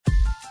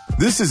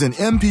This is an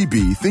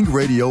MPB Think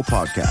Radio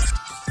podcast.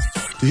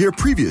 To hear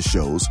previous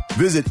shows,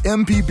 visit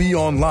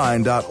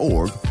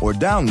mpbonline.org or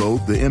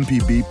download the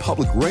MPB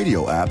Public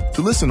Radio app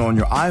to listen on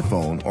your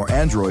iPhone or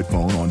Android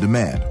phone on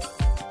demand.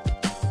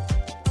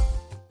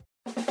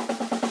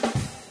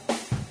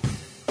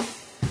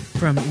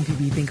 From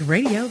MPB Think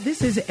Radio,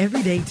 this is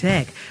Everyday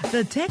Tech,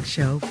 the tech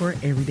show for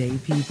everyday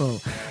people.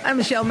 I'm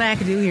Michelle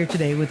McAdoo here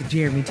today with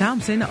Jeremy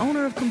Thompson,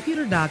 owner of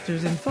Computer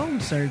Doctors and Phone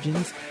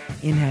Surgeons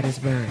in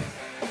Hattiesburg.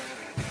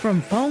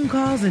 From phone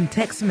calls and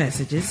text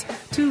messages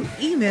to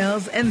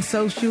emails and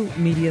social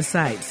media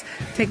sites,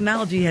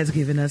 technology has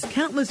given us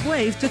countless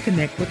ways to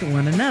connect with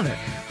one another.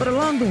 But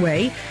along the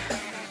way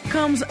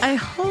comes a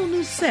whole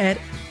new set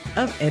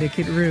of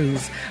etiquette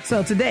rules.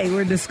 So today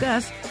we'll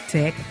discuss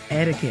tech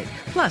etiquette.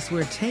 Plus,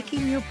 we're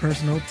taking your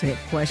personal tech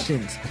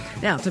questions.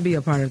 Now, to be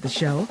a part of the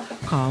show,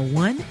 call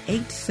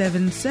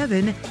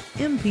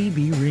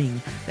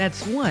 1-877-MPB-RING.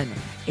 That's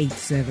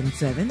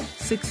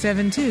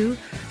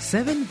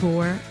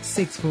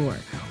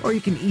 1-877-672-7464. Or you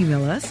can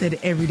email us at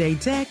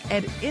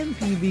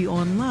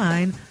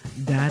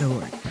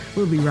everydaytech@mpbonline.org.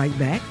 We'll be right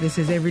back. This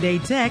is Everyday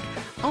Tech,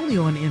 only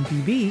on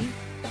MPB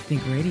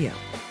Think Radio.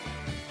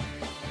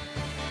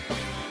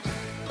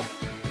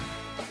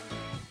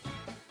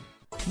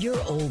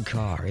 Your old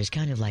car is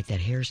kind of like that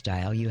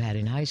hairstyle you had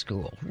in high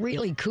school.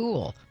 Really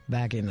cool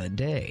back in the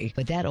day.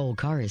 But that old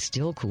car is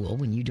still cool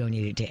when you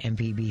donate it to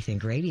MPB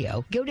Think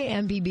Radio. Go to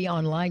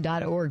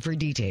mpbonline.org for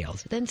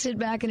details. Then sit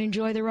back and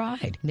enjoy the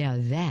ride. Now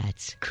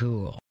that's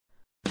cool.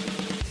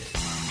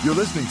 You're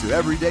listening to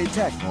Everyday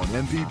Tech on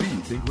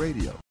MPB Think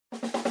Radio.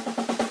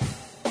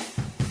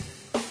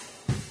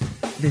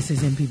 This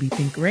is MPB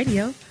Think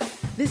Radio.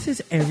 This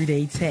is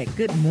Everyday Tech.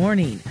 Good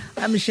morning.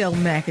 I'm Michelle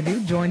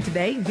McAdoo, joined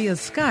today via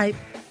Skype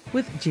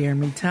with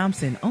Jeremy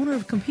Thompson, owner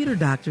of Computer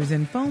Doctors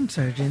and Phone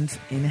Surgeons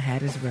in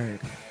Hattiesburg.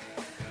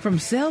 From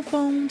cell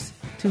phones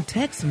to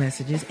text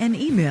messages and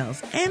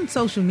emails and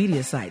social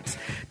media sites,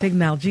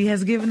 technology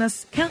has given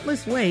us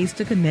countless ways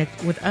to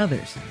connect with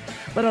others.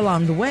 But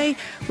along the way,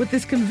 with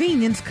this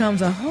convenience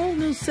comes a whole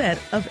new set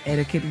of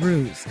etiquette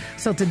rules.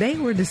 So today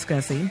we're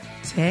discussing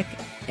tech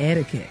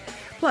etiquette.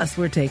 Plus,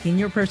 we're taking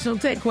your personal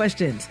tech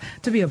questions.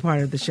 To be a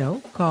part of the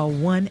show, call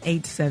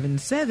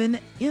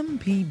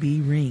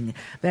 1-877-MPB-RING.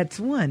 That's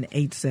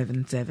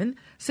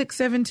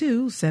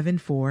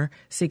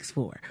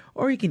 1-877-672-7464.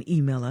 Or you can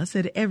email us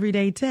at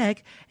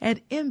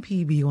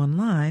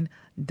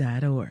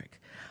everydaytech@mpbonline.org.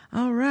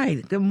 All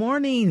right. Good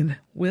morning,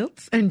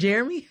 Wiltz and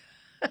Jeremy.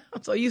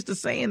 I'm so used to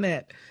saying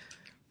that.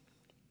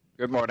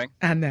 Good morning.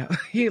 I know.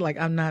 You're like,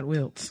 I'm not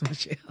Wiltz,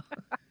 Michelle.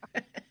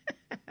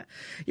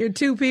 You're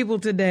two people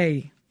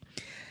today.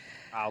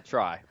 I'll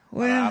try.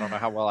 Well, I don't know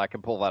how well I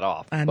can pull that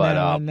off. I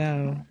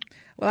know.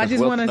 Well, I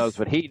just want to. Knows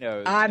what he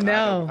knows. I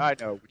know. I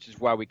know, which is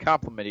why we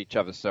compliment each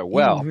other so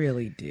well. You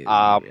really do.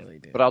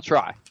 But I'll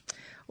try.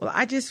 Well,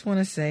 I just want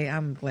to say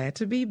I'm glad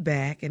to be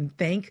back and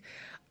thank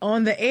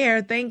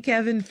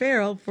Kevin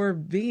Farrell for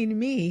being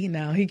me.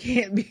 Now, he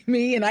can't be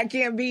me and I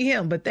can't be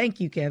him, but thank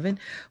you, Kevin,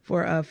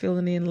 for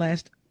filling in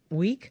last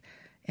week.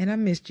 And I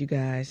missed you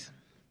guys.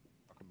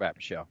 Welcome back,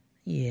 Michelle.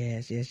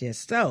 Yes.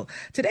 So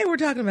today we're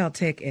talking about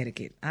tech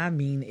etiquette. I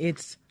mean,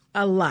 it's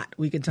a lot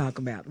we can talk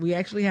about. We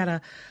actually had a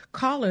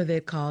caller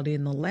that called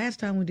in the last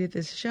time we did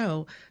this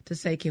show to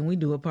say, can we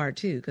do a part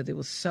two? Because it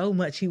was so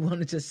much he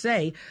wanted to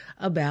say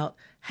about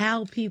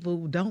how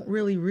people don't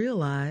really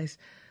realize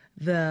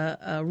the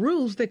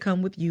rules that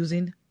come with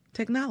using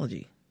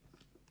technology.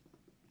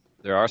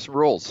 There are some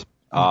rules.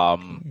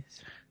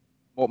 Yes.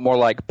 More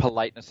like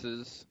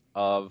politenesses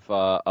of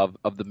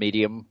the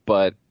medium,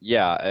 but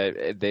yeah,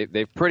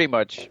 they've pretty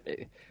much,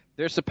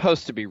 they're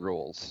supposed to be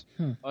rules,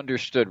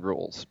 understood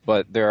rules,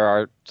 but there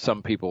are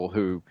some people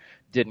who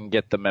didn't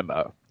get the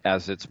memo,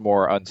 as it's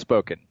more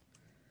unspoken.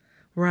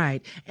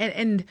 Right,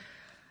 and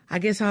I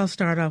guess I'll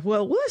start off.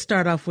 Well, let's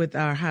start off with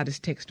our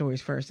hottest tech stories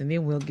first, and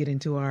then we'll get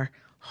into our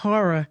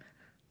horror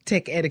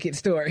tech etiquette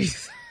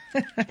stories.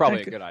 It's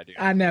probably a good idea.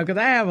 I know, because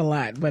I have a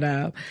lot,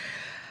 but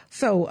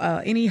so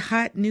any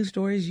hot news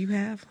stories you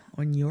have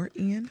on your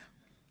end?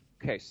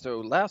 Okay, so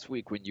last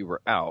week when you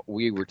were out,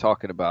 we were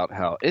talking about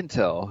how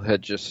Intel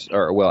had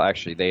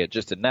they had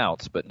just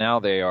announced, but now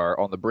they are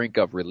on the brink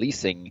of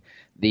releasing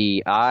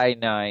the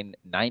i9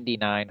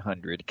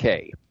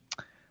 9900K.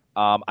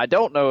 I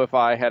don't know if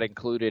I had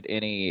included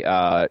any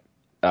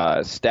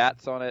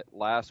stats on it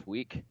last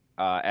week,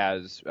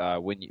 as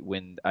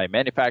when a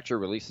manufacturer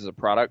releases a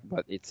product,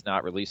 but it's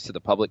not released to the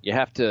public, you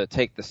have to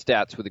take the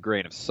stats with a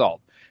grain of salt,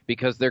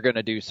 because they're going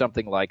to do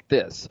something like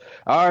this.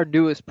 Our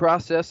newest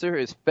processor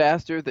is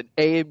faster than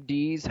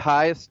AMD's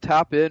highest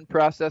top-end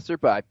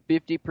processor by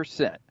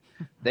 50%.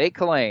 They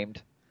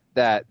claimed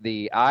that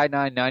the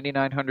i9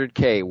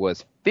 9900K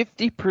was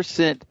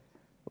 50%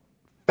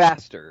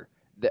 faster,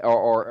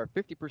 or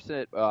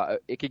 50%,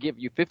 it could give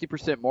you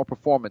 50% more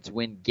performance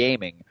when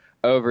gaming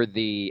over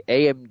the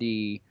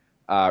AMD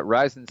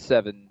Ryzen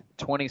 7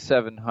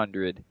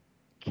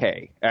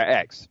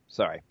 2700X.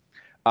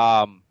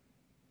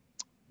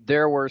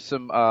 there were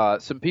some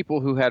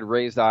people who had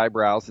raised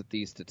eyebrows at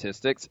these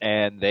statistics,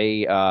 and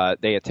they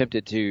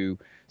attempted to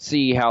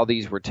see how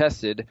these were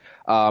tested.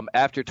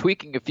 After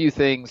tweaking a few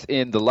things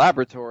in the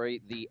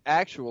laboratory, the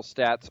actual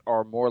stats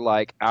are more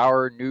like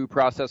our new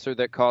processor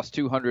that costs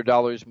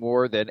 $200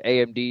 more than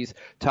AMD's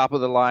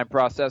top-of-the-line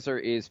processor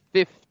is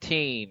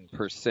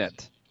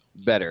 15%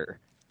 better.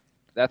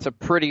 That's a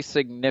pretty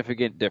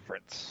significant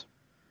difference.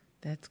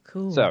 That's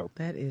cool. So,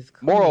 that is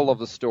cool. Moral of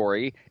the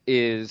story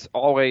is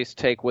always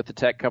take what the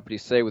tech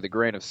companies say with a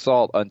grain of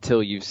salt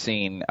until you've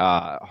seen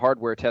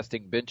hardware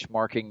testing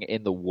benchmarking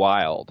in the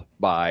wild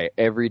by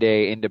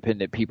everyday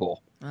independent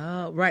people.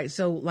 Right.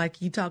 So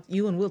like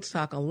you and Wilts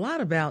talk a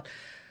lot about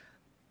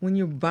when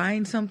you're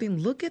buying something,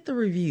 look at the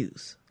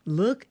reviews.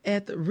 Read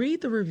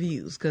the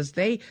reviews, because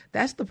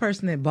that's the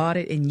person that bought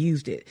it and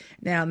used it.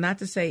 Now, not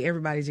to say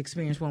everybody's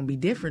experience won't be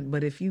different,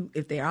 but if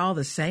they're all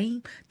the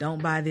same,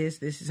 don't buy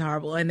this is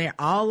horrible, and they're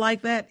all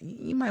like that,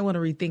 you might want to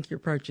rethink your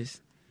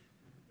purchase.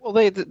 Well,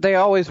 they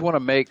always want to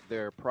make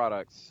their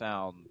products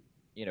sound,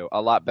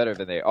 a lot better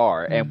than they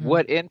are. Mm-hmm. And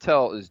what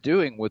Intel is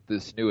doing with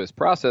this newest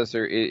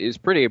processor is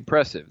pretty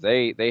impressive.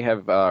 They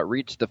have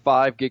reached the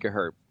 5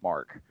 gigahertz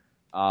mark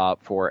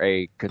for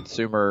a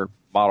consumer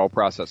model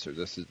processor.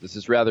 This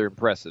is rather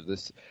impressive.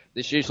 This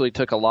usually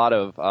took a lot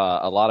of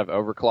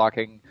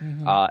overclocking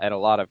and a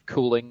lot of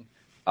cooling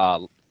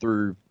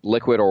through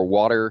liquid or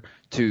water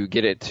to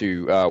get it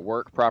to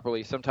work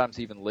properly. Sometimes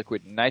even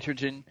liquid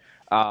nitrogen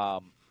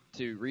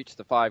to reach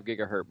the 5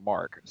 gigahertz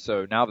mark.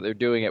 So now that they're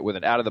doing it with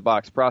an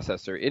out-of-the-box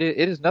processor, it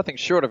is nothing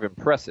short of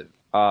impressive.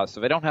 So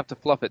they don't have to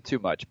fluff it too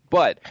much.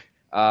 But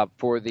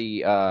for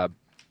the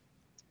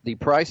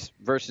price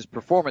versus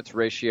performance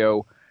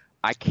ratio,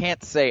 I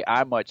can't say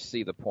I much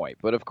see the point,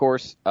 but of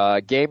course,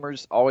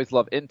 gamers always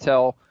love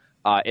Intel.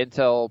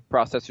 Intel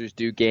processors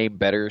do game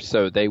better,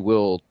 so they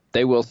will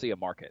see a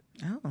market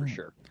for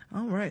sure.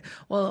 All right.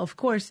 Well, of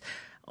course,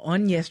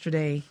 on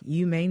yesterday,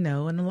 you may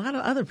know, and a lot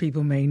of other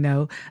people may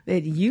know,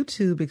 that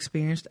YouTube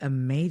experienced a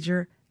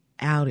major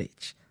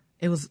outage.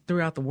 It was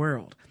throughout the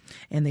world.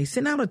 And they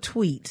sent out a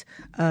tweet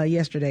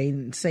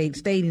yesterday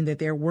stating that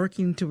they're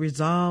working to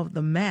resolve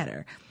the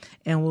matter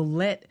and will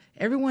let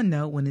everyone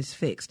know when it's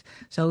fixed.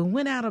 So it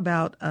went out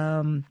about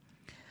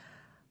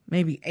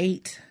maybe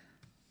 8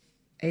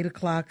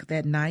 o'clock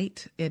at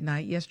night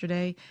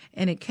yesterday,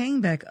 and it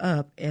came back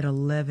up at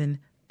 11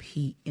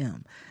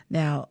 p.m.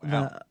 Now,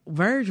 The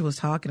Verge was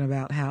talking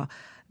about how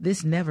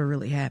this never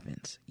really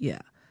happens.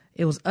 Yeah.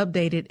 It was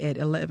updated at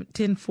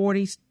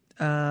 10:40,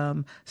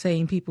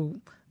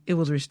 saying it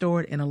was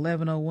restored, and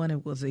 11:01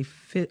 it was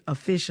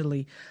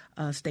officially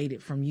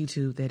stated from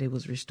YouTube that it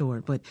was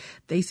restored. But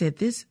they said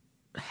this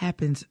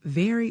happens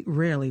very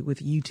rarely with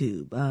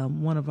YouTube.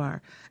 One of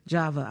our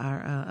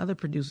other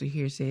producer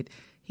here, said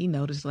he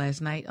noticed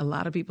last night a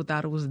lot of people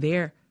thought it was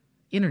their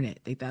internet.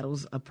 They thought it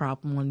was a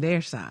problem on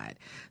their side.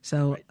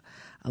 So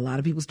a lot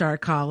of people started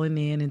calling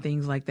in and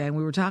things like that. And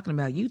we were talking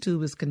about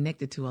YouTube is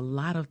connected to a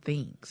lot of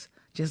things,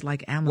 just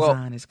like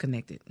Amazon is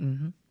connected.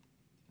 Mm-hmm.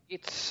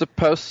 It's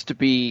supposed to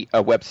be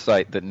a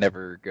website that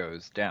never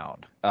goes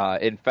down.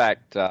 In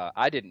fact,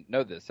 I didn't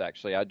know this,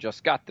 actually. I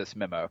just got this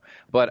memo.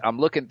 But I'm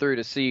looking through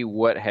to see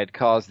what had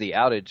caused the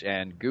outage,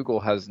 and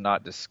Google has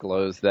not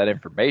disclosed that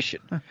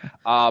information.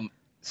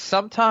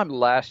 Sometime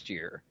last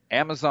year,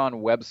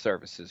 Amazon Web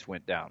Services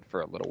went down for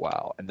a little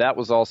while, and that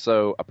was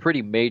also a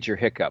pretty major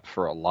hiccup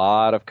for a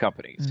lot of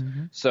companies.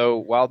 Mm-hmm. So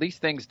while these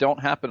things don't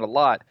happen a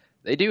lot,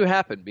 they do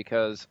happen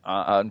because,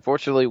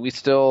 unfortunately, we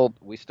still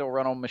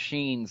run on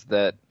machines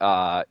that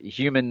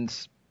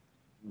humans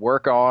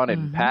work on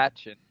and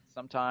patch, and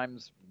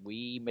sometimes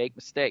we make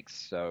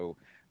mistakes. So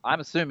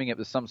I'm assuming it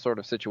was some sort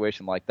of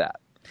situation like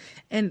that.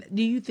 And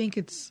do you think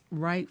it's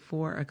right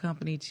for a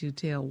company to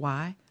tell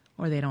why,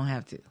 or they don't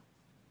have to?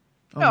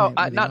 No,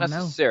 not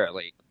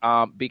necessarily,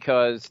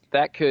 because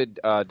that could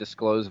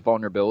disclose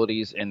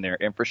vulnerabilities in their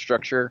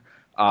infrastructure.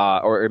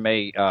 Or it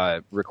may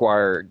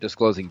require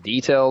disclosing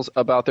details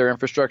about their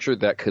infrastructure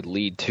that could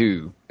lead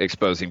to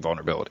exposing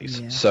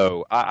vulnerabilities. Yeah.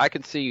 So I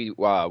can see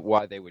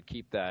why they would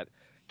keep that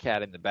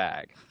cat in the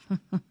bag.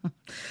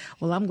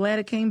 Well, I'm glad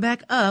it came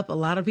back up. A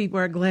lot of people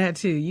are glad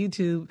too.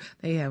 YouTube,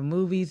 they have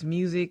movies,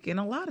 music, and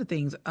a lot of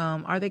things.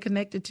 Are they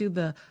connected to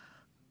the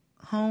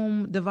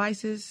home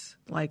devices,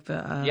 like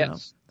the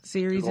yes.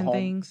 Series Google and Home.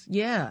 Things?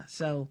 Yeah.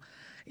 So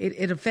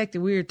it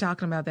affected, we were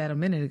talking about that a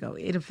minute ago.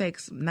 It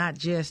affects not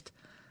just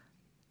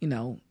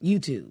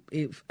YouTube.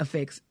 It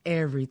affects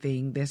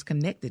everything that's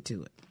connected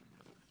to it.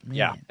 Man.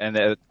 Yeah,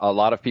 and a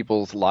lot of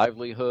people's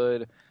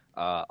livelihood,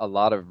 a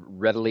lot of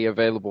readily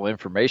available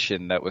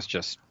information that was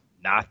just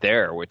not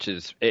there, which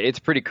it's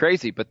pretty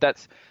crazy. But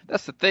that's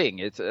the thing.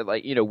 It's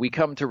like, we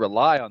come to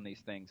rely on these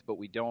things, but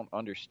we don't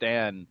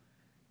understand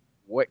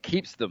what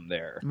keeps them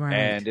there. Right.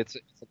 And it's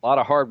a lot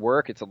of hard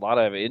work. It's a lot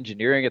of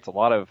engineering. It's a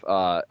lot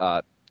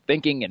of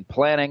thinking and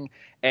planning,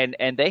 and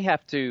they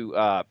have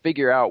to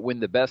figure out when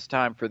the best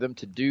time for them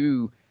to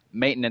do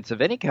maintenance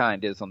of any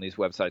kind is on these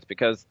websites,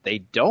 because they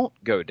don't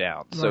go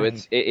down. So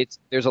Right. it's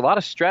there's a lot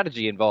of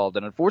strategy involved,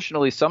 and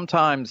unfortunately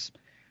sometimes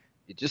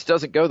it just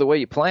doesn't go the way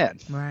you plan.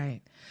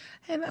 Right.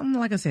 And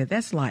like I said,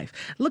 that's life.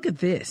 Look at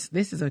this.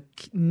 This is a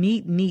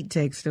neat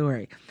tech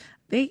story.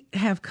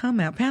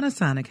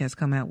 Panasonic has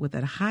come out with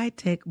a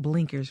high-tech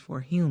blinkers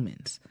for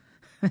humans.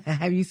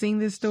 Have you seen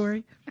this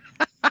story?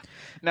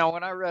 Now,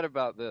 when I read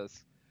about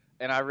this,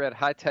 and I read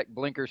high-tech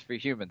blinkers for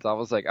humans, I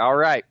was like, all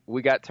right,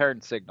 we got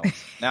turn signals.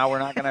 Now we're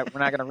not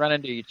gonna run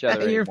into each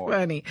other You're anymore.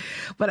 funny.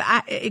 But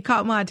it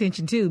caught my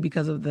attention too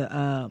because of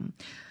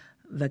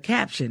the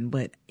caption,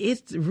 but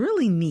it's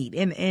really neat.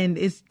 And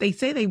they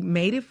say they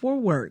made it for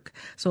work.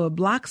 So it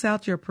blocks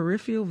out your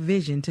peripheral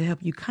vision to help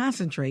you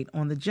concentrate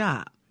on the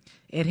job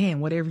at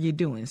hand, whatever you're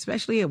doing,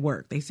 especially at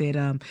work. They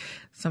said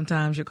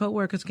sometimes your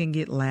coworkers can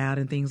get loud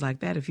and things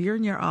like that. If you're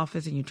in your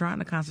office and you're trying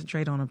to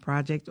concentrate on a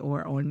project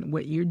or on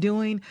what you're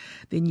doing,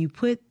 then you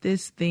put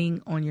this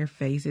thing on your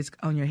face. It's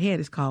on your head.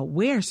 It's called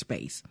Wear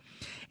Space,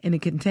 and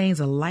it contains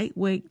a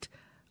lightweight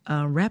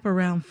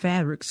wraparound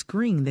fabric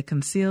screen that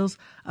conceals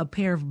a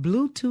pair of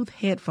Bluetooth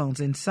headphones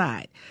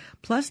inside.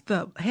 Plus,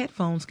 the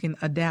headphones can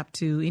adapt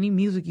to any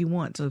music you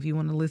want. So if you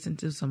want to listen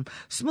to some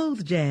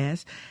smooth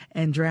jazz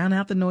and drown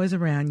out the noise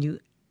around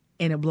you,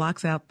 and it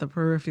blocks out the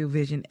peripheral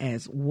vision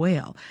as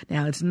well.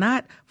 Now, it's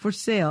not for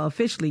sale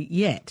officially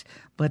yet,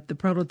 but the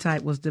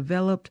prototype was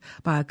developed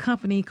by a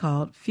company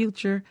called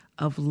Future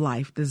of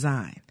Life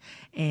Design,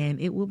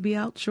 and it will be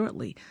out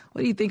shortly.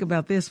 What do you think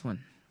about this one?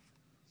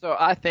 So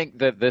I think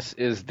that this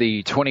is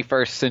the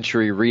 21st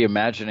century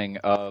reimagining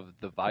of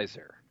the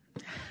visor.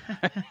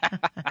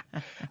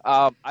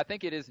 I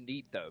think it is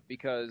neat, though,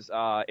 because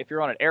if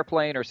you're on an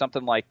airplane or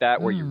something like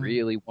that where you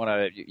really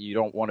you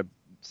don't want to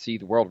see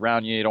the world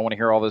around you, you don't want to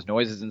hear all those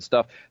noises and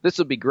stuff, this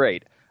would be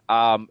great.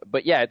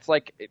 But yeah, it's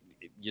like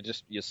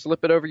you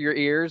slip it over your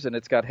ears, and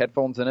it's got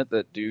headphones in it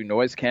that do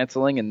noise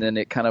canceling, and then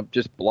it kind of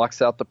just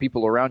blocks out the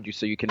people around you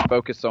so you can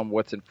focus on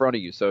what's in front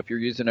of you. So if you're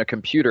using a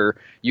computer,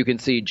 you can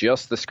see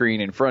just the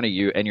screen in front of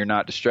you, and you're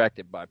not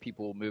distracted by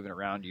people moving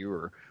around you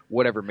or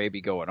whatever may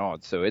be going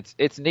on. So it's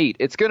neat.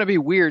 It's going to be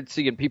weird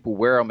seeing people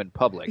wear them in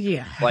public.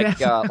 Yeah. Like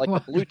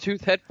the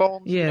Bluetooth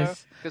headphones,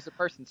 yes. Because the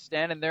person's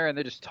standing there and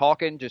they're just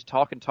talking,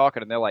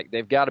 and they're like,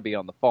 they've got to be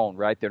on the phone,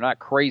 right? They're not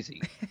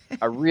crazy.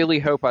 I really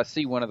hope I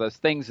see one of those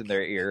things in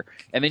their ear.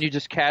 And then you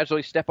just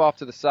casually step off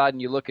to the side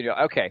and you look and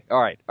you're okay, all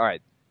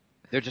right.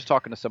 They're just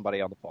talking to somebody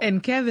on the phone.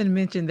 And Kevin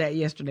mentioned that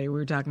yesterday. We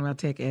were talking about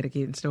tech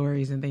etiquette and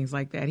stories and things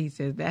like that. He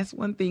says that's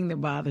one thing that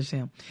bothers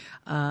him.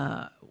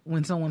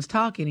 When someone's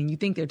talking and you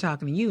think they're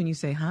talking to you and you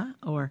say, huh?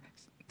 Or,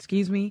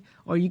 excuse me?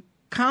 Or you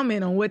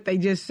comment on what they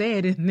just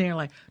said and they're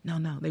like, no,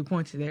 they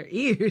point to their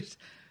ears.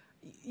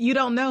 You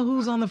don't know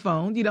who's on the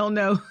phone. You don't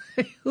know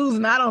who's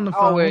not on the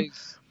phone.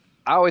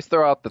 I always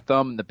throw out the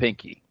thumb and the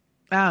pinky.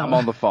 Oh. I'm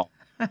on the phone.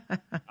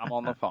 I'm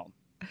on the phone.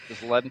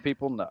 Just letting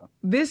people know.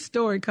 This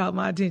story caught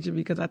my attention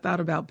because I thought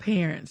about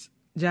parents.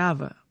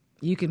 Java,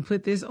 you can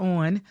put this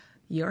on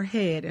your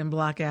head and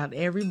block out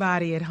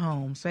everybody at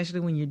home, especially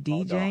when you're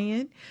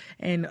DJing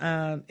and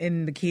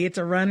the kids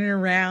are running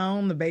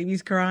around, the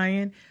baby's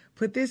crying.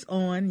 Put this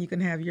on. You can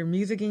have your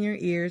music in your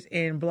ears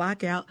and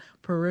block out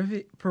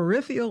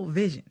peripheral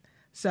vision.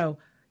 So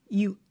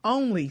you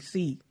only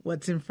see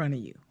what's in front of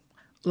you.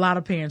 A lot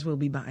of parents will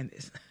be buying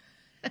this.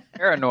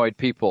 Paranoid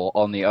people,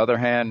 on the other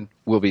hand,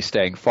 will be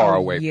staying far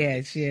away.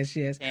 Yes.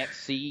 Can't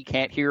see,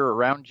 can't hear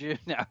around you.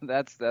 No,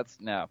 that's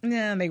no.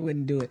 No, they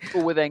wouldn't do it.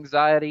 People with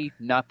anxiety,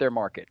 not their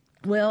market.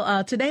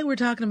 Well, today we're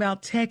talking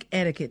about tech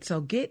etiquette, so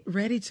get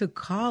ready to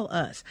call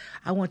us.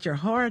 I want your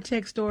horror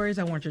tech stories.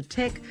 I want your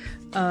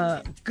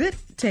good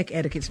tech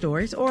etiquette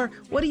stories. Or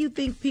what do you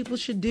think people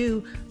should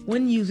do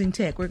when using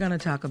tech? We're going to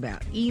talk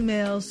about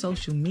emails,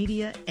 social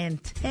media,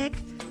 and tech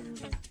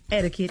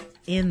etiquette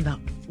in the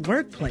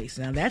workplace.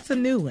 Now, that's a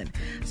new one.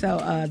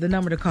 So the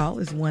number to call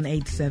is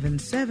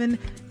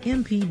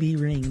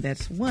 1-877-MPB-RING.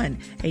 That's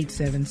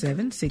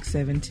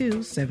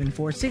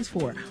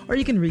 1-877-672-7464. Or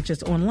you can reach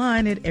us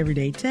online at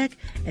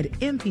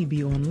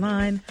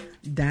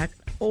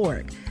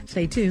everydaytech@mpbonline.org.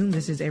 Stay tuned.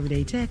 This is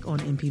Everyday Tech on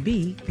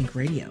MPB Think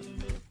Radio.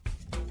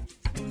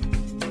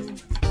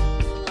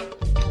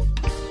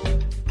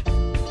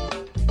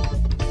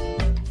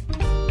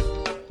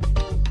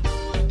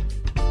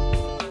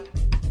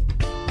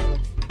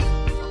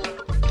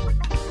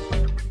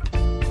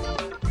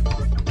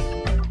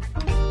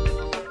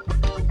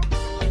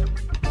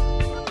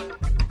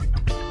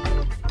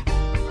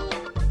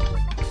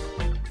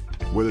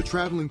 Whether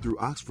traveling through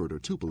Oxford or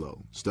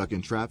Tupelo, stuck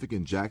in traffic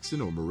in Jackson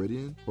or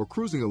Meridian, or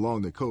cruising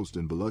along the coast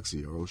in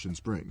Biloxi or Ocean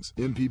Springs,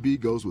 MPB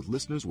goes with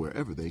listeners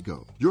wherever they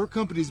go. Your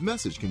company's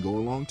message can go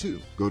along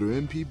too. Go to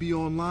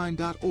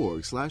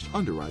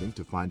mpbonline.org/underwriting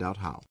to find out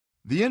how.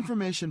 The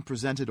information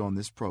presented on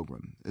this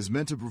program is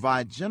meant to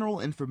provide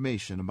general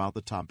information about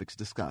the topics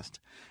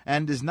discussed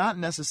and is not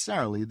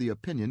necessarily the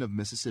opinion of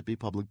Mississippi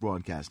Public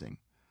Broadcasting.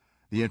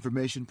 The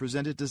information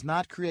presented does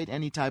not create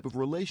any type of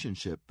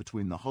relationship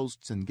between the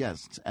hosts and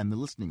guests and the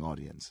listening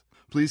audience.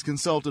 Please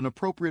consult an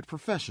appropriate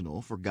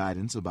professional for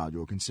guidance about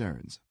your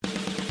concerns.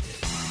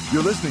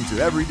 You're listening to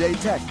Everyday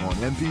Tech on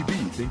MPB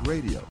Think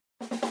Radio.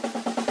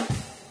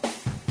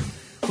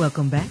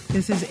 Welcome back.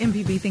 This is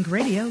MPB Think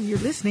Radio. You're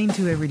listening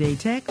to Everyday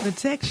Tech, the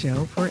tech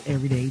show for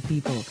everyday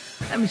people.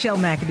 I'm Michelle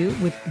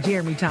McAdoo with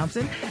Jeremy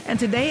Thompson, and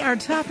today our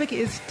topic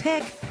is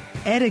tech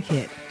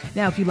etiquette.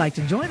 Now, if you'd like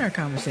to join our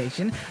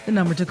conversation, the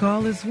number to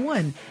call is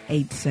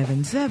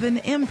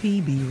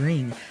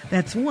 1-877-MPB-RING.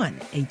 That's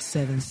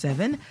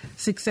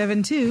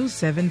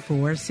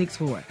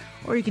 1-877-672-7464.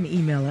 Or you can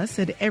email us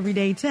at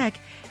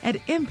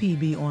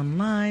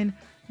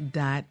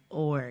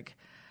everydaytech@mpbonline.org.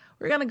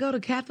 We're going to go to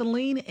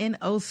Kathleen in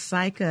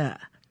Osaka.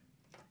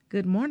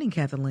 Good morning,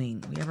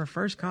 Kathleen. We have our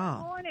first call.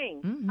 Good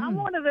morning. Mm-hmm. I'm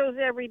one of those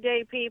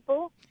everyday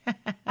people. I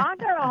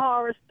got a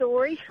horror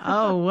story.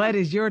 Oh, what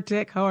is your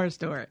tech horror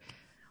story?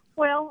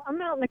 Well,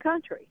 I'm out in the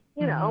country,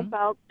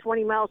 about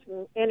 20 miles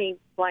from any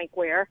blank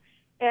where.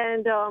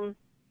 And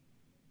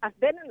I've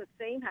been in the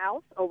same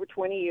house over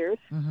 20 years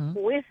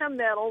with a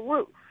metal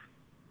roof.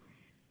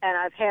 And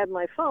I've had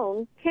my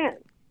phone 10.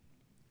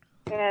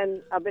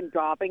 And I've been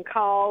dropping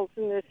calls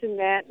and this and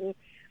that. And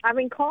I've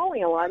been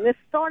calling a lot. And this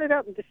started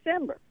up in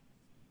December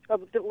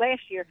of the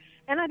last year.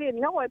 And I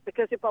didn't know it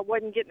because if I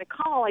wasn't getting a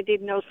call, I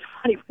didn't know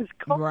somebody was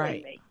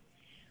calling me.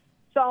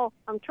 So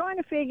I'm trying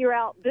to figure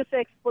out this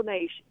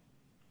explanation.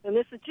 And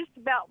this is just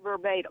about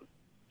verbatim.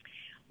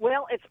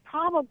 Well, it's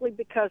probably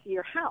because of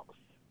your house,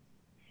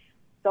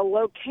 the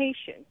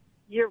location.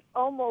 You're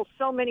almost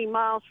so many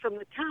miles from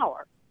the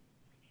tower.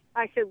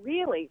 I said,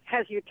 really?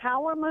 Has your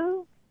tower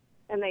moved?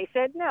 And they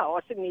said, no.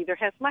 I said, neither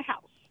has my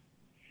house.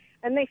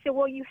 And they said,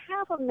 well, you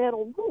have a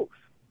metal roof.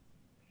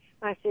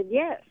 I said,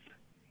 yes.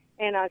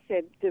 And I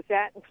said, does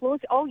that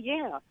influence? Oh,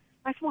 yeah.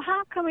 I said, well,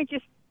 how come it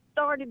just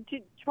started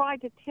to try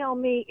to tell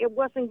me it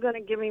wasn't going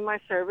to give me my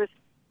service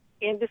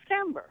in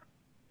December?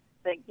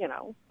 That,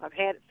 I've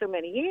had it so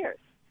many years.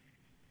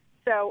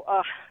 So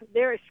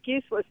their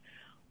excuse was,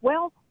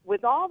 well,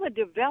 with all the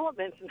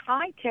developments in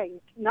high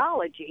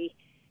technology,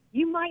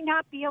 you might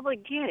not be able to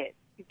get it.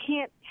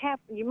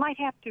 You might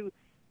have to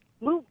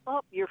move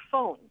up your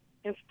phone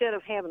instead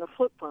of having a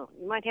flip phone.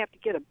 You might have to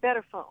get a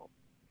better phone.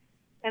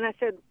 And I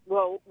said,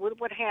 well, what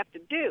would I have to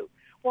do?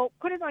 Well,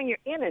 put it on your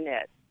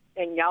internet.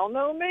 And y'all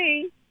know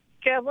me.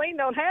 Kathleen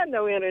don't have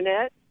no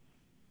internet.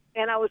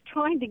 And I was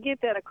trying to get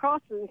that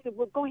across to them. He said,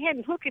 well, go ahead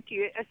and hook it to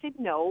you. I said,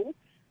 no,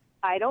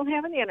 I don't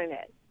have an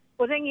internet.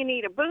 Well, then you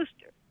need a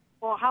booster.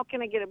 Well, how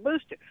can I get a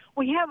booster?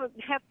 Well, you have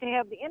to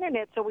have the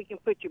internet so we can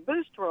put your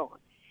booster on.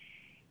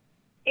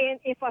 And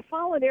if I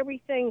followed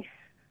everything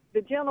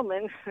the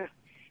gentleman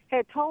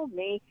had told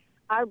me,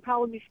 I would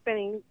probably be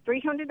spending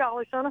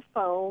 $300 on a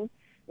phone,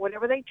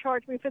 whatever they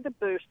charge me for the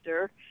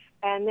booster,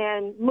 and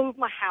then move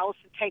my house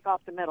and take off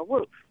the metal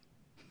roof.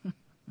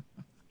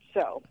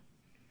 So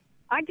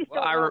I just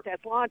don't know if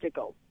that's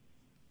logical.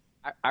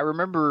 I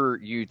remember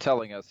you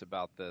telling us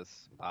about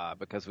this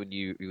because when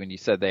you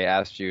said they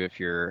asked you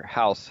if your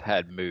house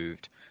had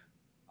moved.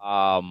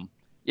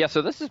 Yeah,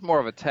 so this is more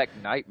of a tech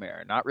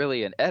nightmare, not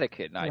really an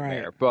etiquette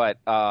nightmare, but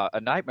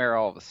a nightmare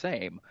all the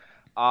same.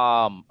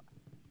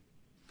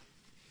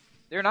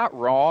 They're not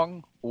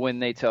wrong when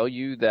they tell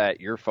you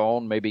that your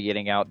phone may be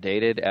getting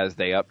outdated as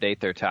they update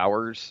their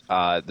towers.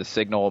 The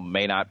signal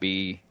may not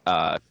be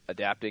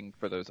adapting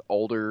for those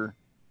older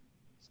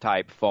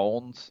type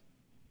phones.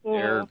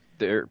 Yeah.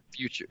 They're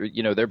future.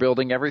 They're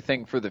building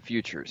everything for the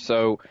future.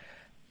 So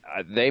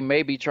they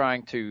may be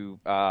trying to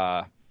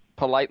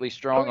politely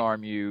strong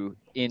arm you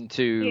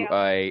into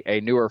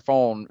a newer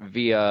phone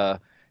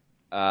via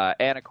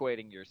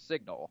antiquating your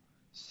signal.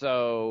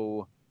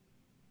 So,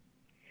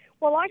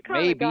 well, I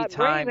kind of got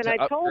brave and I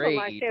told him,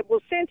 I said, well,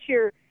 since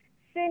you're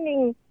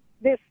sending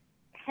this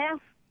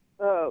half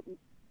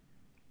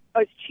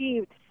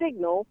achieved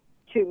signal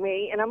to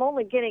me and I'm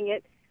only getting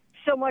it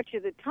so much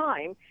of the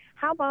time,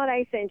 how about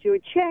I send you a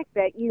check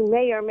that you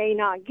may or may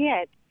not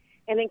get,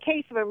 and in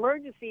case of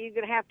emergency, you're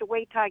going to have to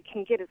wait till I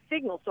can get a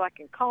signal so I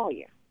can call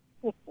you.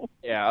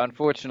 Yeah,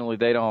 unfortunately,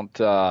 they don't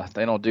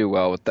do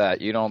well with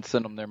that. You don't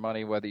send them their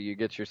money whether you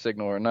get your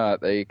signal or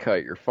not. They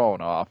cut your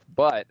phone off.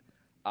 But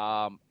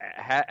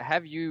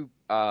have you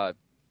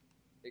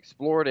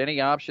explored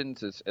any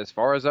options as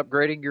far as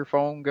upgrading your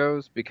phone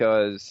goes?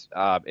 Because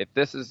if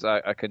this is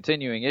a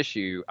continuing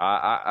issue,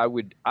 I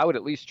would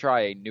at least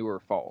try a newer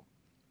phone.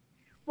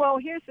 Well,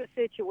 here's the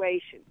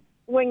situation.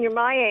 When you're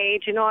my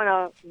age and on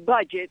a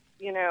budget,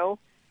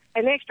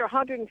 an extra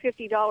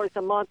 $150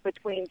 a month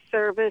between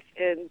service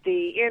and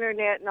the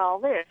internet and all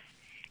this,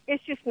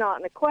 it's just not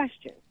in the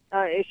question.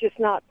 It's just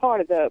not part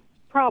of the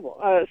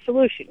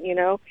solution,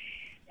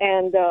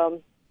 And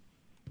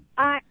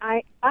I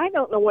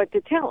don't know what to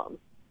tell them,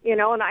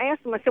 And I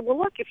asked them, I said, well,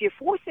 look, if you're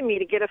forcing me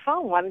to get a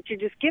phone, why don't you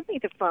just give me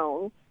the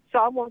phone so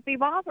I won't be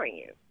bothering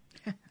you?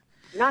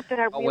 Not that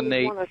I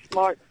really want a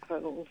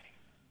smartphone.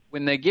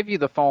 When they give you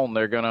the phone,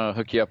 they're going to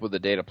hook you up with a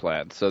data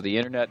plan. So the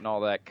internet and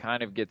all that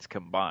kind of gets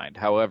combined.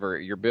 However,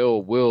 your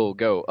bill will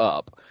go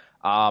up.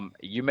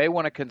 You may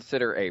want to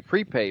consider a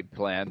prepaid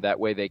plan. That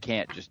way they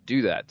can't just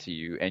do that to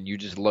you, and you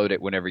just load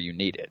it whenever you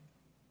need it.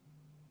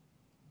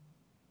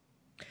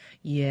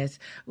 Yes.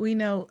 We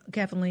know,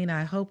 Kathleen,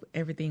 I hope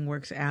everything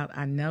works out.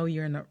 I know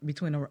you're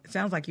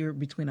sounds like you're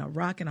between a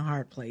rock and a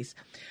hard place,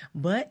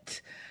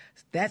 but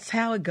that's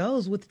how it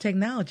goes with the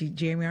technology,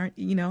 Jeremy.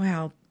 You know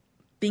how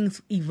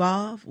things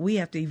evolve? We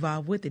have to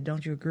evolve with it.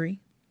 Don't you agree?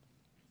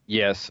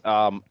 Yes,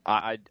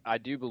 I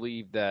do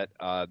believe that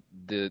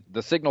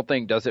the signal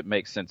thing doesn't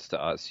make sense to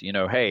us. You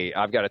know, hey,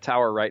 I've got a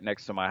tower right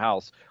next to my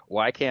house.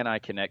 Why can't I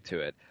connect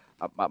to it?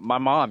 My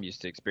mom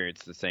used to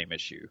experience the same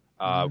issue.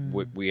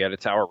 We had a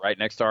tower right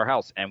next to our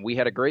house, and we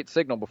had a great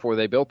signal before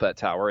they built that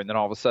tower, and then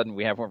all of a sudden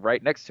we have one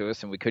right next to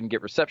us, and we couldn't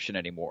get reception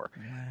anymore.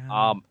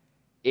 Wow.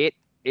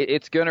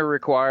 It's going to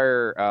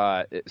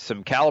require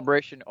some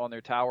calibration on their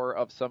tower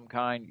of some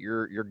kind.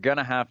 You're going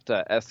to have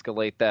to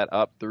escalate that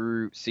up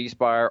through C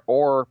Spire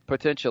or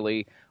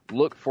potentially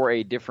look for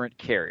a different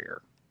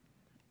carrier.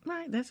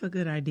 Right, that's a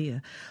good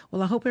idea.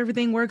 Well, I hope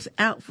everything works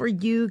out for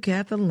you,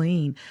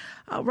 Kathleen.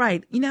 All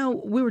right, you know,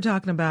 we were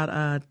talking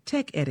about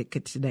tech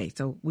etiquette today,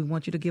 so we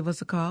want you to give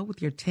us a call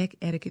with your tech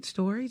etiquette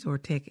stories or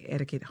tech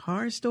etiquette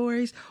horror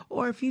stories,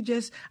 or if you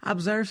just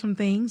observe some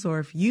things, or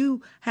if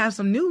you have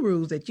some new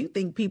rules that you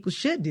think people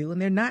should do and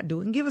they're not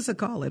doing, give us a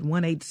call at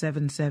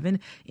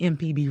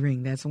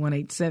 1-877-MPB-RING. That's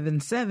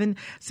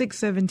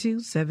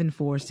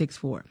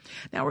 1-877-672-7464.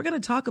 Now, we're going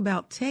to talk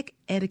about tech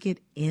etiquette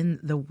in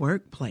the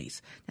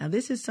workplace. Now,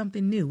 this is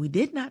something new. We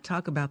did not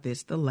talk about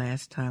this the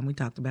last time we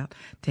talked about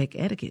tech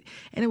etiquette.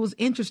 And it was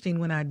interesting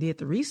when I did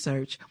the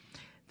research.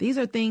 These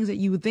are things that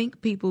you would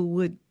think people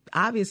would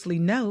obviously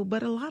know,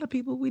 but a lot of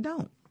people we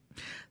don't.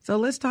 So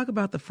let's talk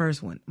about the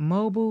first one,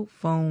 mobile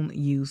phone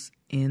use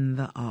in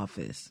the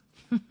office.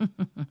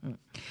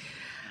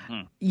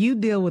 You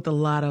deal with a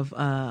lot of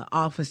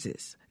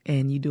offices.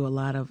 And you do a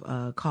lot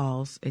of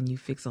calls and you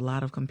fix a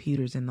lot of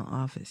computers in the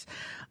office.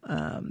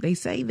 They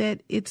say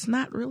that it's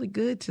not really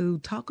good to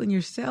talk on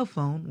your cell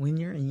phone when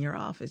you're in your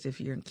office. If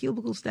you're in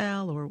cubicle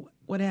style or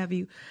what have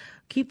you,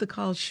 keep the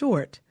call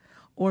short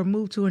or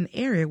move to an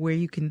area where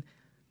you can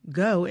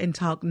go and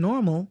talk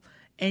normal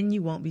and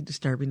you won't be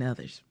disturbing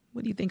others.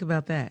 What do you think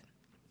about that?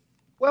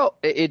 Well,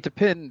 it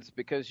depends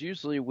because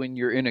usually when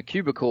you're in a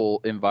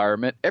cubicle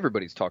environment,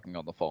 everybody's talking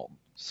on the phone.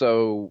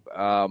 So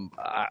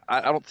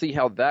I don't see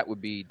how that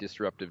would be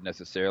disruptive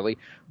necessarily.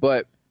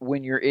 But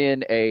when you're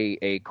in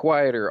a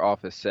quieter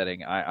office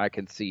setting, I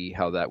can see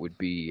how that would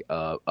be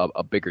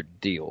a bigger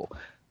deal.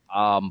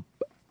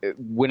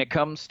 When it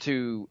comes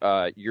to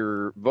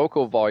your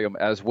vocal volume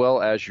as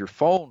well as your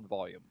phone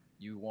volume,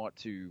 you want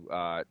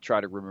to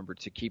try to remember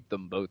to keep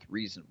them both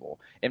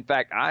reasonable. In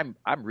fact, I'm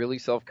really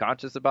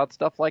self-conscious about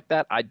stuff like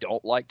that. I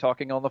don't like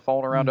talking on the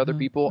phone around other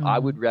people. I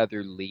would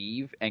rather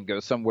leave and go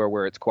somewhere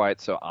where it's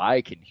quiet so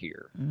I can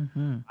hear.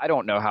 I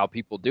don't know how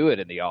people do it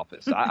in the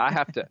office. I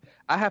have to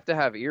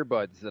have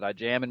earbuds that I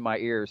jam in my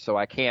ears so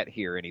I can't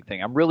hear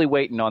anything. I'm really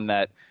waiting on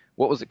that.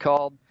 What was it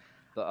called?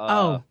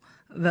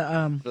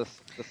 The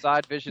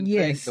side vision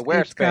yes, thing, the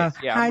wear space.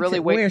 Yeah, I'm really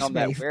waiting on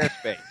that wear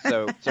space.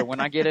 So when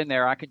I get in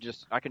there, I can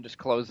just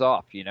close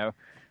off, you know,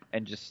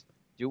 and just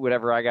do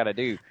whatever I got to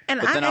do.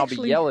 But then I'll be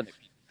yelling at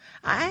people.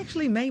 I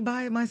actually may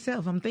buy it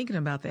myself. I'm thinking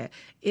about that.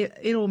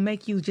 It'll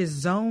make you just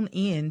zone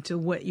in to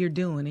what you're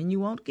doing, and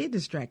you won't get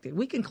distracted.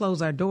 We can close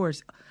our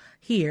doors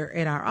here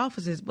at our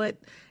offices, but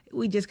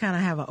we just kind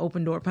of have an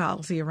open door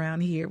policy around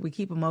here. We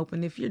keep them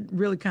open. If you're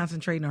really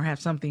concentrating or have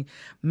something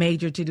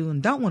major to do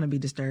and don't want to be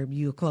disturbed,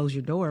 you'll close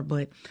your door.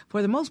 But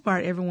for the most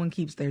part, everyone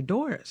keeps their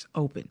doors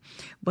open.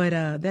 But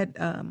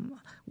that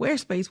wear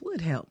space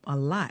would help a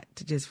lot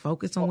to just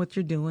focus on what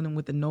you're doing, and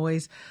with the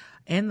noise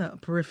and the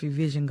peripheral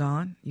vision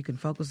gone, you can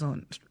focus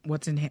on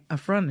what's in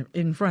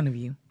front of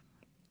you.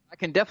 I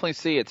can definitely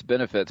see its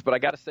benefits, but I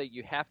got to say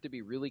you have to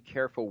be really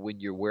careful when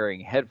you're wearing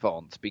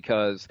headphones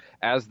because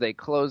as they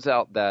close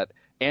out that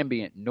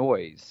ambient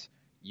noise,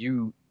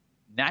 you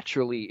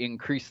naturally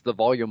increase the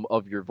volume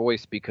of your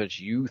voice because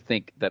you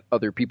think that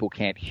other people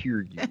can't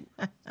hear you.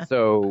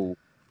 So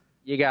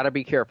you got to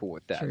be careful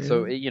with that. True.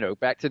 So, you know,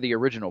 back to the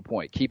original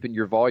point, keeping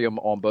your volume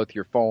on both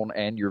your phone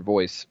and your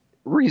voice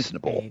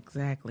reasonable.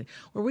 Exactly.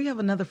 Well, we have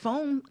another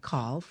phone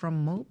call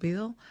from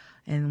Mobile,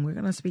 and we're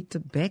going to speak to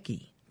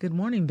Becky. Good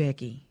morning,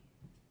 Becky.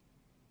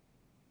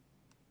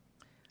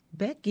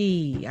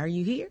 Becky, are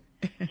you here?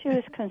 She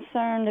was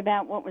concerned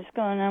about what was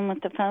going on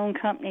with the phone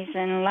companies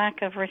and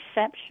lack of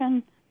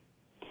reception.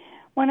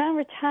 When I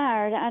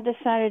retired, I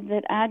decided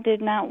that I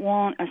did not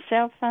want a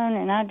cell phone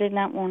and I did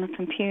not want a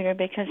computer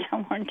because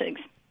I wanted to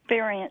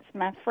experience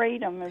my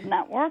freedom of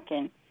not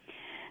working.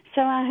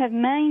 So I have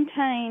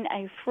maintained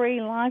a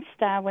free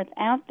lifestyle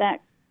without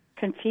that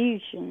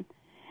confusion.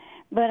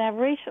 But I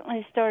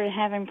recently started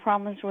having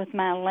problems with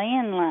my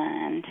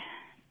landline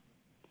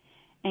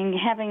and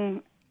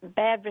having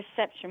bad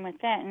reception with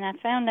that, and I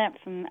found out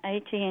from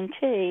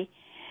AT&T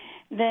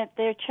that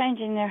they're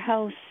changing their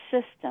whole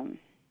system.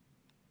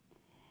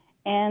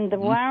 And the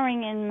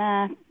wiring in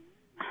my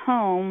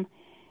home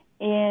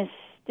is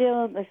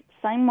still the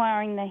same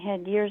wiring they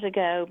had years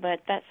ago,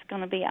 but that's going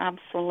to be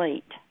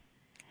obsolete.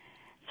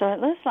 So it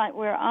looks like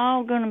we're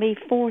all going to be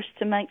forced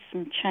to make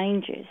some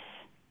changes.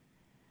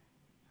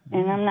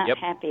 And I'm not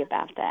happy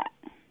about that.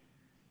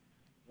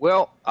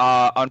 Well,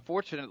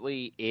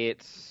 unfortunately,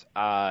 it's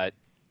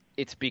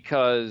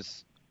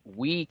because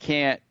we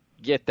can't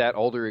get that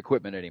older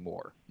equipment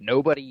anymore.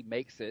 Nobody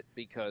makes it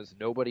because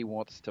nobody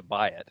wants to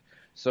buy it.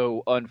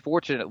 So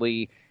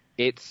unfortunately,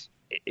 it's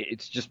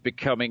just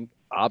becoming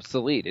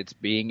obsolete. It's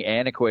being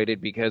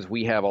antiquated because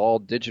we have all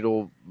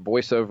digital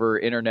voice over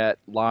internet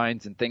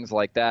lines and things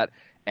like that.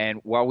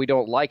 And while we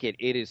don't like it,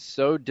 it is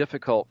so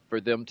difficult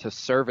for them to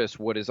service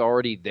what is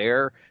already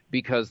there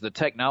because the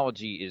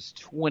technology is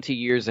 20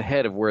 years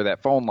ahead of where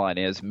that phone line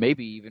is,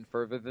 maybe even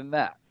further than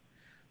that.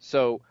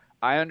 So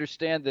I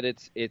understand that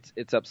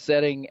it's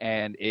upsetting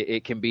and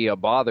it can be a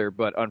bother,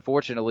 but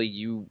unfortunately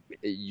you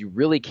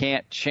really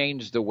can't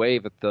change the way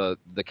that the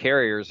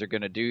carriers are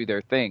going to do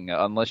their thing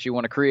unless you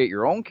want to create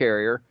your own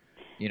carrier.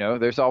 You know,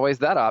 there's always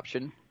that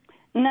option.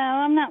 No,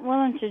 I'm not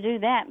willing to do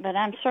that, but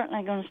I'm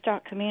certainly going to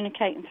start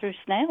communicating through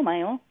snail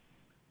mail.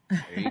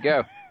 There you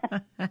go.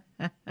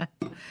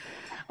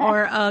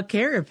 Or a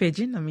carrier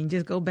pigeon. I mean,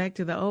 just go back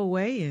to the old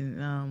way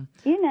and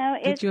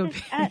it's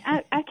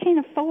I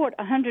can't afford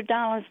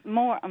 $100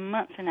 more a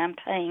month than I'm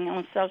paying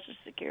on Social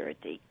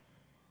Security.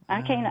 I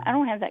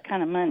don't have that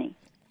kind of money.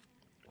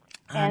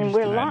 And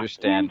we're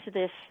locked into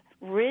this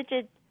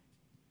rigid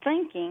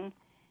thinking,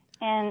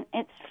 and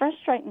it's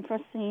frustrating for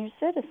senior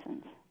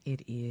citizens.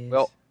 It is.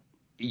 Well,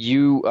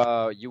 you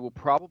will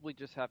probably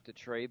just have to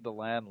trade the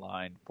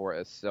landline for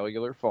a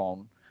cellular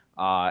phone.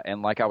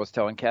 And like I was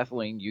telling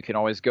Kathleen, you can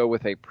always go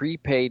with a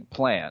prepaid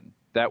plan.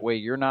 That way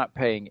you're not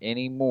paying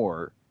any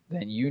more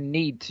than you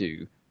need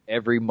to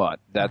every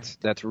month.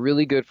 That's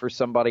really good for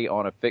somebody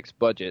on a fixed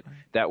budget. Right.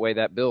 That way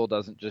that bill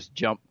doesn't just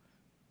jump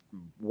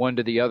one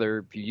to the other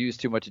if you use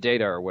too much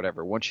data or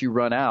whatever. Once you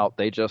run out,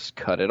 they just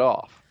cut it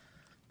off.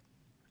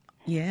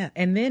 Yeah,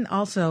 and then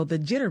also the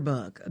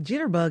Jitterbug.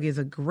 Jitterbug is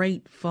a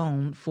great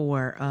phone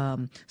for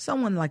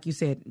someone, like you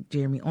said,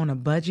 Jeremy, on a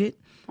budget,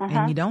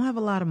 and you don't have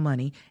a lot of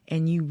money,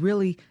 and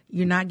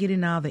you're not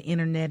getting all the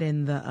internet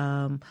and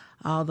the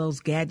all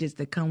those gadgets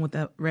that come with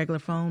a regular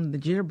phone. The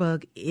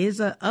Jitterbug is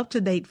a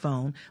up-to-date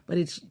phone, but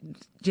it's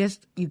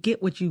just you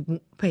get what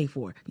you pay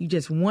for. You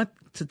just want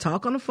to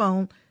talk on the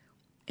phone,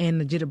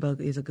 and the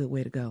Jitterbug is a good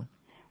way to go.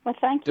 Well,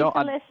 thank you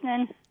for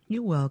listening.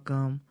 You're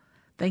welcome.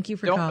 Thank you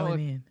for calling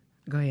in.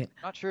 Go ahead.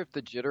 I'm not sure if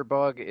the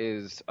Jitterbug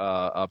is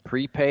a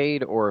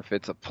prepaid or if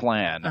it's a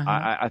plan.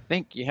 I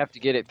think you have to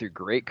get it through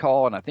Great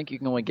Call, and I think you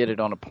can only get it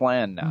on a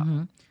plan now.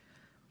 Mm-hmm.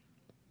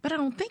 But I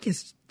don't think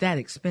it's that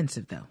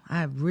expensive, though.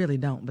 I really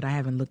don't, but I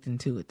haven't looked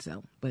into it.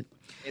 But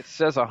it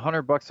says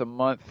 $100 a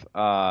month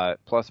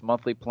plus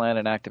monthly plan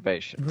and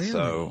activation. Really?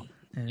 So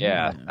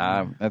yeah,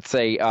 I'd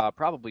say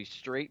probably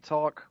Straight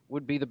Talk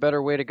would be the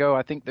better way to go.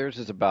 I think theirs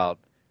is about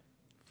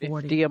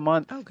 $50 a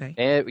month. Okay.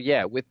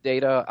 With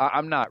data.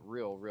 I'm not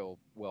real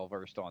well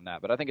versed on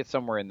that, but I think it's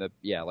somewhere in the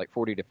like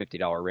 $40 to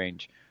 $50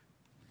 range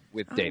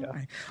with data.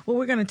 Right. Well,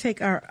 we're going to take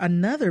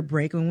another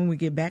break, and when we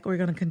get back, we're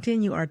going to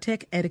continue our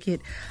tech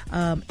etiquette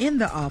in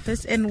the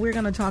office, and we're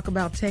going to talk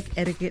about tech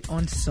etiquette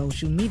on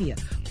social media.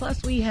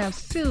 Plus, we have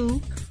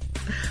Sue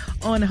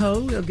on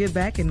hold. We'll get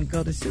back and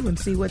go to Sue and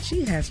see what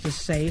she has to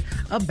say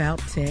about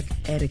tech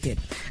etiquette.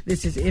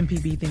 This is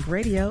MPB Think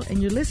Radio,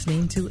 and you're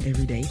listening to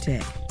Everyday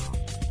Tech.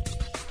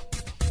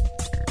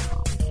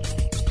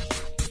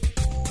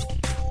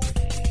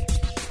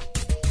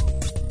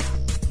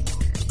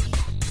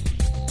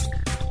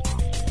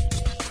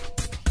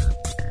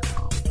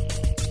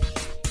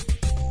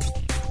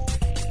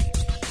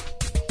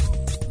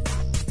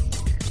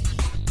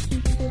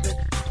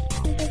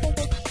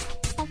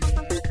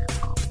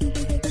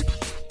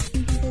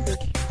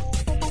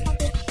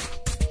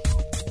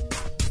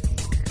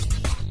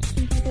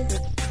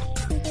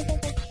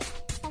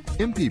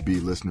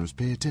 MPB listeners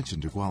pay attention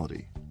to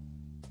quality.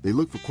 They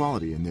look for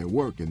quality in their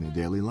work and their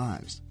daily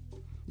lives.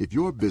 If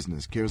your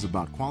business cares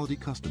about quality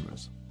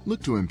customers,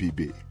 look to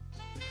MPB.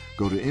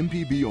 Go to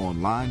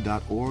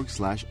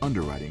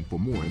mpbonline.org/underwriting for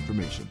more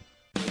information.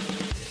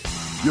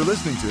 You're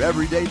listening to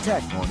Everyday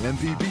Tech on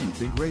MPB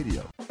Think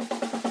Radio.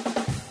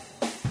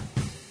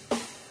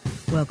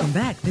 Welcome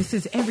back. This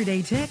is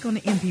Everyday Tech on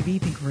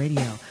MPB Think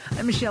Radio.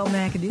 I'm Michelle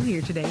McAdoo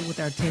here today with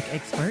our tech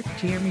expert,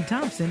 Jeremy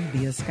Thompson,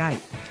 via Skype.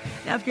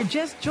 Now, if you're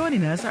just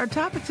joining us, our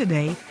topic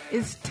today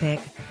is tech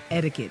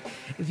etiquette.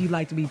 If you'd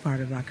like to be part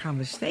of our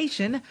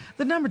conversation,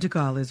 the number to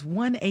call is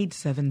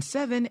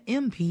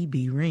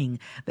 1-877-MPB-RING.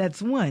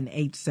 That's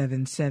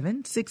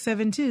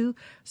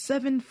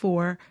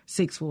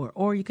 1-877-672-7464.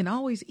 Or you can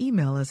always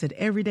email us at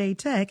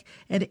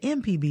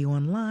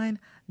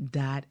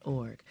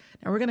everydaytech@mpbonline.org.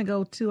 Now, we're going to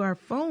go to our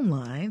phone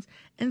lines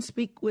and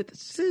speak with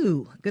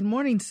Sue. Good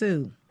morning,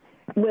 Sue.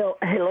 Well,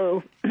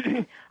 hello.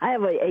 I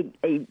have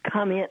a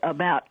comment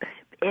about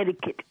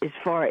etiquette as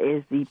far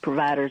as the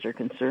providers are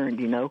concerned,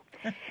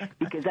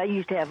 because I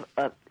used to have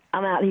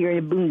I'm out here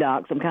in the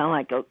boondocks. I'm kind of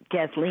like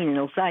Kathleen in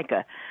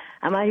Osaka.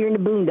 I'm out here in the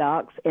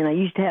boondocks, and I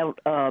used to have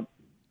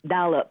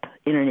dial-up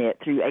internet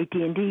through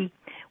AT&T.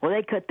 Well,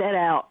 they cut that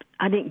out.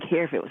 I didn't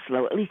care if it was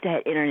slow. At least I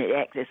had internet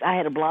access. I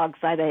had a blog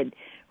site. I had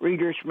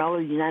readers from all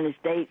over the United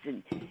States,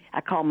 and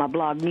I call my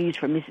blog News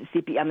from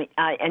Mississippi. I mean,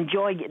 I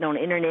enjoy getting on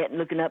the internet and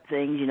looking up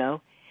things, you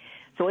know.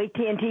 So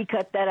AT&T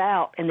cut that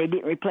out, and they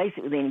didn't replace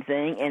it with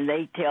anything, and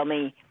they tell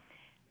me,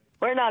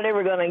 we're not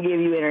ever going to give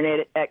you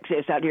internet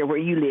access out here where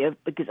you live,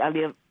 because I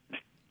live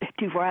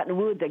too far out in the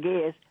woods, I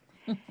guess.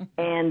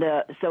 And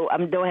so I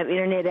don't have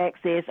internet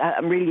access.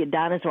 I'm really a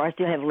dinosaur. I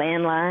still have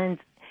landlines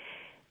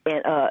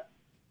and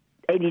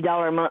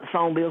 $80 a month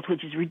phone bills,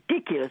 which is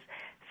ridiculous.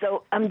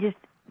 So I'm just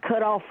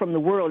cut off from the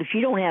world. If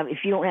you don't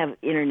have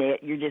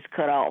internet, you're just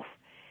cut off.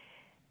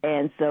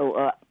 And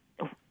so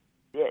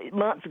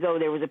months ago,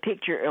 there was a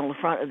picture on the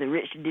front of the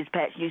Richmond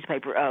Dispatch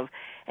newspaper of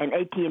an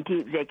AT&T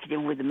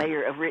executive with the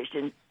mayor of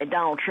Richmond, and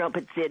Donald Trump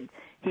had said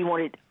he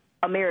wanted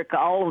America,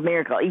 all of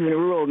America, even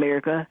rural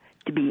America,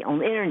 to be on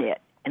the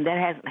internet, and that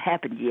hasn't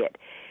happened yet.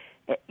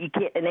 You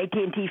can't, an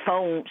AT&T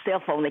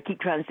cell phone, they keep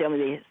trying to sell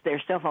me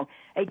their cell phone.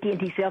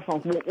 AT&T cell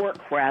phones won't work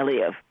where I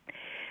live.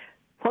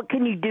 What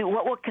can you do?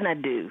 What can I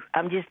do?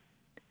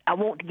 I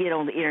want to get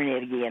on the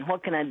internet again.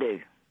 What can I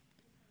do?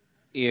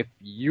 If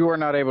you are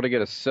not able to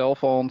get a cell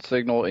phone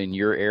signal in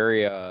your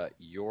area,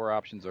 your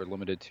options are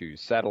limited to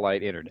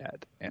satellite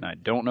internet. And I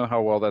don't know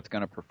how well that's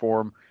going to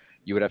perform.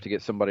 You would have to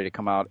get somebody to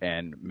come out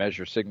and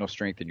measure signal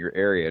strength in your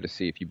area to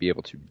see if you'd be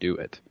able to do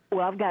it.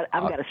 Well, I've got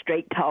a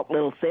straight talk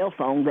little cell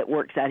phone that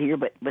works out here,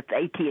 but the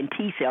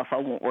AT&T cell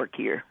phone won't work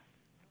here.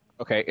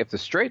 Okay, if the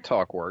straight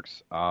talk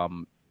works,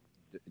 can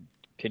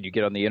you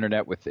get on the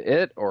internet with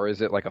it, or is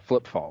it like a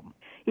flip phone?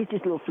 It's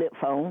just a little flip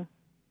phone.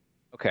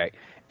 Okay,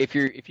 if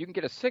you can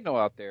get a signal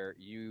out there,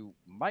 you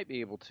might be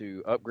able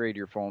to upgrade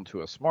your phone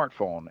to a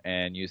smartphone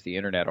and use the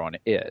internet on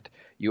it.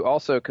 You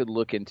also could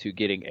look into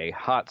getting a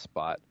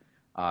hotspot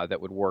that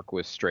would work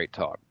with straight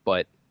talk,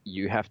 but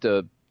you have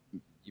to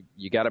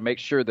you got to make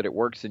sure that it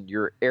works in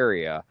your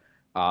area,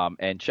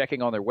 and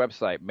checking on their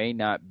website may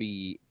not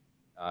be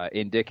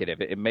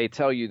indicative. It may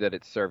tell you that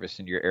it's serviced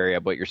in your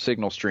area, but your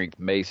signal strength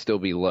may still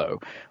be low.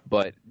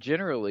 But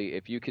generally,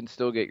 if you can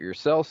still get your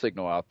cell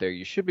signal out there,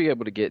 you should be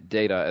able to get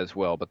data as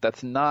well. But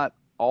that's not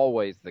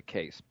always the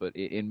case. But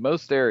in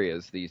most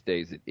areas these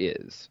days, it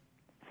is.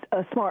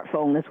 A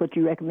smartphone, that's what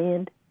you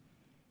recommend?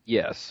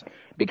 Yes,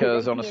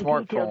 because on a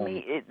smartphone... Tells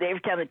me,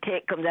 every time a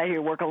tech comes out here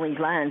to work on these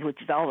lines,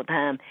 which is all the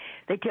time,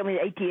 they tell me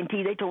that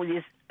AT&T, they told me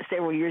this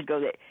several years ago,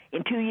 that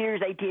in 2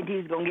 years, AT&T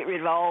is going to get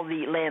rid of all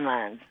the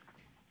landlines.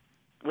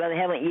 Well, they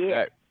haven't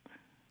yet.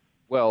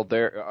 Well,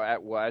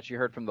 as you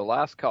heard from the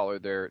last caller,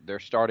 they're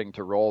starting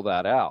to roll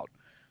that out.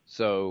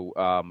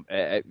 So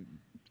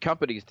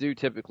companies do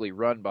typically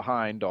run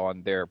behind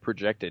on their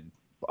projected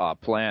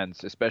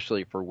plans,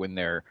 especially for when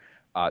they're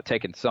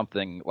taking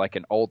something like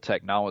an old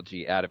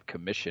technology out of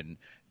commission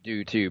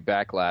due to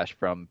backlash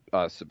from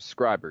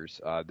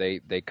subscribers.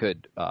 They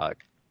could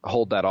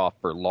hold that off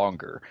for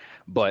longer.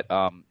 But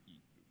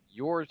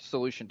your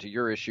solution to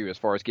your issue as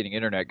far as getting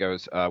internet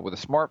goes, with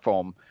a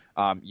smartphone,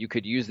 you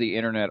could use the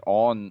internet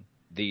on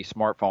the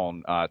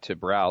smartphone to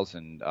browse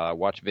and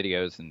watch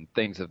videos and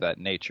things of that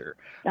nature.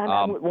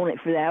 I wouldn't want it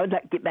for that. I would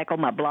like to get back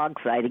on my blog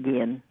site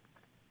again.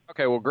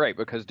 Okay, well, great,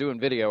 because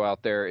doing video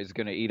out there is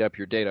going to eat up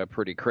your data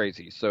pretty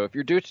crazy. So if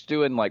you're just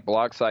doing like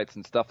blog sites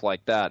and stuff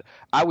like that,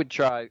 I would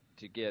try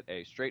to get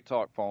a straight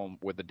talk phone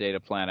with a data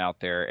plan out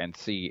there and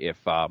see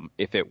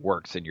if it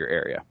works in your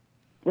area.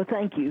 Well,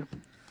 thank you.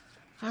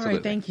 All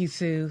right, thank you,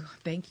 Sue.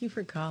 Thank you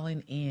for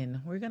calling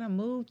in. We're going to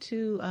move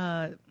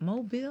to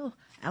Mobile,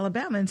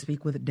 Alabama, and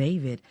speak with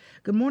David.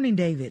 Good morning,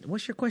 David.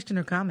 What's your question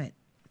or comment?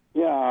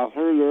 Yeah, I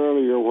heard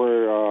earlier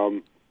where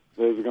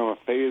they're going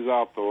to phase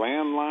out the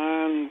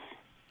landlines.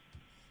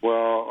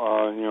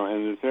 Well,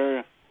 in this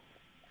area,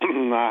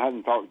 I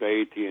hadn't talked to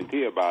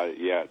AT&T about it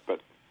yet,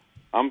 but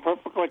I'm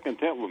perfectly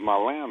content with my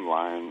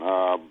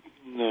landline.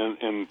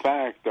 In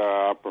fact,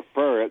 I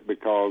prefer it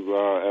because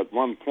at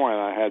one point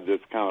I had this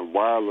kind of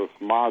wireless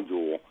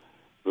module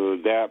that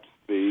adapts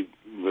the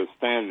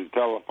standard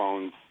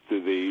telephones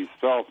to the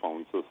cell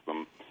phone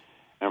system.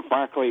 And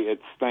frankly, it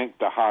stank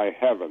to high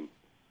heaven.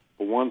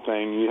 For one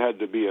thing, you had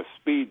to be a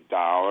speed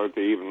dialer to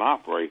even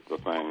operate the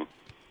thing.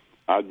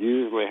 I'd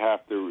usually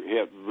have to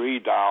hit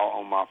redial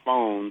on my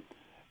phone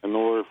in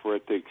order for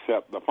it to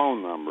accept the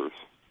phone numbers.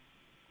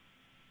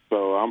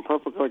 So I'm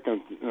perfectly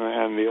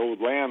and the old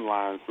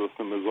landline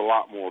system is a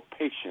lot more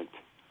patient.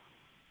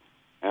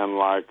 And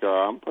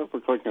I'm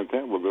perfectly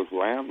content with this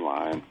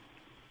landline.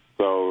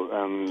 So,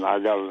 and I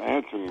got an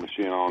answering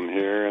machine on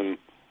here, and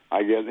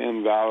I get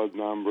invalid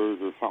numbers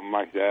or something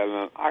like that.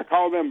 And I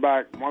call them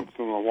back once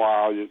in a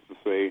while just to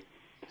see.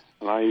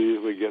 And I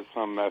usually get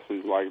some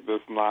message like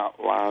this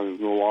line is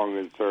no longer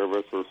in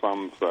service or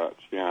some such,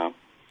 All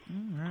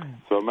right.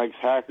 So it makes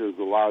hackers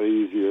a lot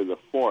easier to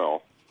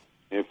foil.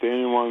 If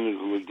anyone is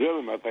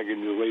legitimate, they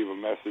can just leave a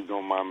message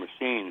on my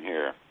machine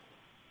here,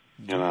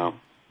 Well,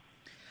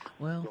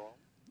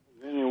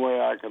 So, any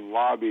way I can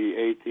lobby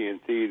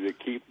AT&T to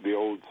keep the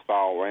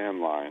old-style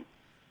landline?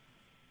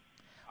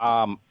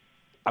 I'm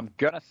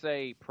going to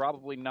say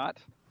probably not.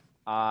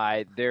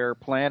 Their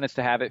plan is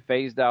to have it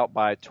phased out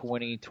by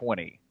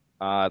 2020.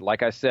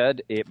 Like I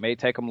said, it may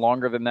take them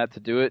longer than that to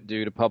do it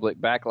due to public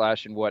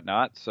backlash and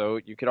whatnot. So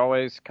you could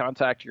always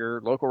contact your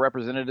local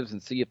representatives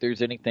and see if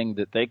there's anything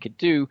that they could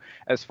do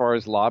as far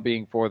as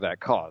lobbying for that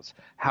cause.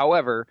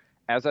 However,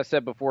 as I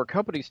said before,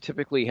 companies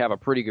typically have a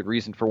pretty good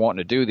reason for wanting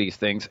to do these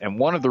things. And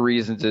one of the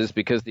reasons is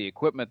because the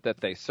equipment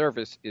that they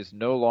service is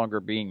no longer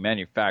being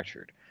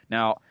manufactured.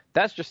 Now,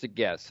 that's just a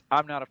guess.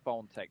 I'm not a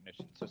phone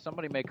technician, so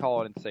somebody may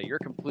call it and say, you're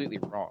completely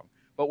wrong.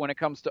 But when it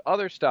comes to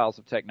other styles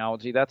of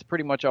technology, that's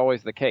pretty much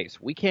always the case.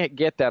 We can't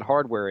get that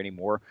hardware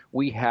anymore.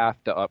 We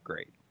have to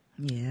upgrade.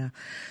 Yeah.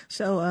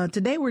 So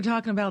today we're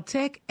talking about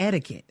tech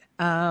etiquette.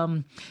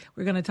 We're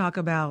going to talk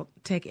about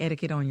tech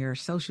etiquette on your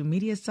social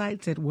media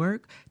sites at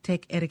work,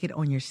 tech etiquette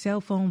on your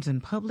cell phones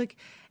in public,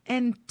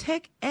 and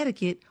tech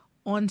etiquette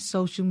on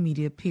social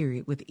media,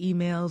 period, with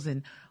emails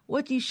and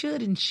what you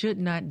should and should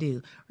not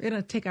do. We're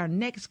going to take our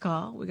next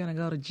call. We're going to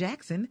go to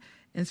Jackson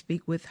and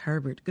speak with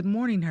Herbert. Good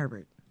morning,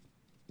 Herbert.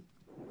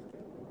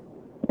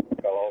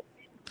 Hello.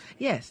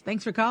 Yes,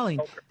 thanks for calling.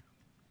 Okay.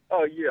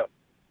 Oh, yeah.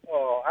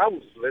 I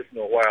was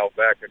listening a while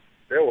back, and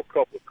there were a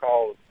couple of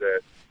callers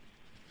that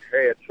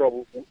had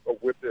trouble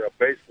with their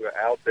basically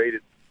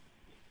outdated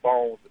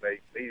phones, and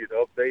they needed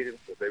updating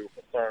because they were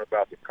concerned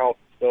about the cost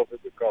of stuff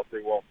because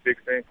they want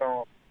fixed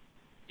income.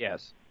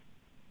 Yes.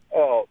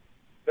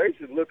 They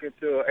should look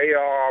into an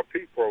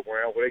ARRP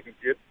program where they can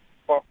get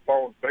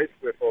phones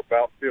basically for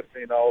about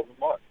 $15 a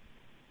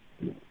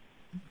month.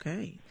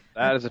 Okay.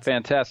 That is a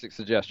fantastic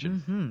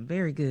suggestion. Mm-hmm.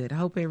 Very good. I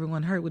hope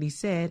everyone heard what he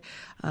said.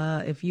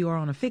 If you are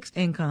on a fixed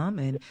income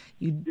and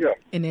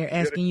and they're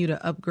asking you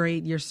to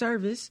upgrade your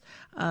service,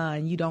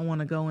 and you don't want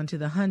to go into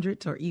the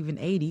hundreds or even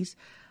 80s,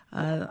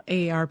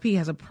 AARP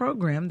has a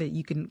program that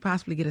you can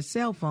possibly get a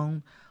cell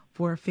phone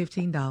for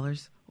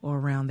 $15 or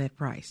around that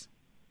price.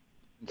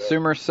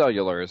 Consumer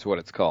Cellular is what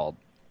it's called.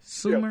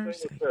 Consumer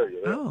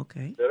Cellular. Oh,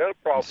 okay. Yeah, that'll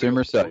probably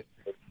Consumer Cellular.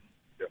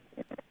 Yeah.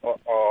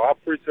 I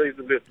appreciate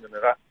you listening,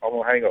 and I'm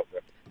going to hang up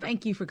there.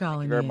 Thank you for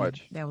calling very in.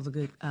 much. That was a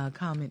good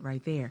comment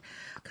right there.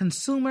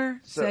 Consumer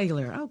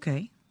Cellular.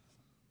 Okay.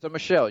 So,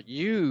 Michelle,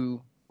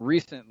 you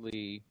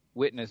recently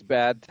witnessed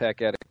bad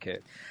tech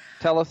etiquette.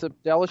 Tell us your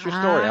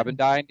story. I've been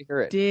dying to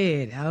hear it.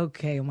 Did.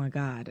 Okay. Oh, my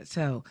God.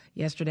 So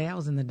yesterday I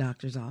was in the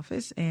doctor's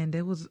office, and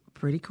it was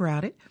pretty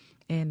crowded,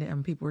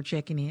 and people were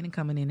checking in and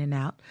coming in and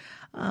out.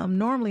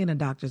 Normally in a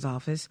doctor's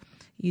office,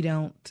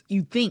 you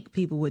think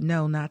people would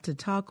know not to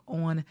talk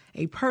on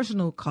a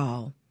personal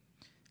call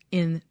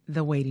in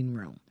the waiting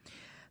room.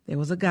 There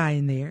was a guy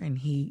in there,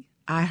 and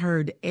I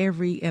heard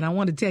and I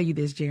want to tell you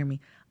this, Jeremy,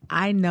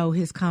 I know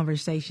his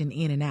conversation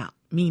in and out,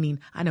 meaning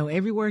I know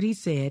every word he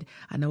said.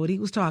 I know what he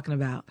was talking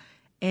about.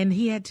 And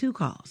he had 2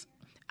 calls.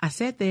 I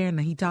sat there and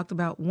he talked to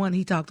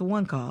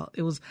one call.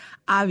 It was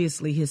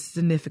obviously his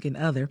significant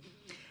other.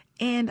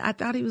 And I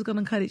thought he was going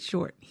to cut it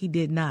short. He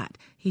did not.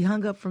 He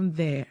hung up from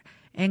there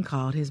and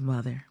called his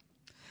mother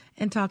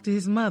and talked to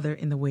his mother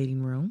in the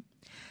waiting room.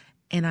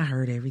 And I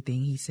heard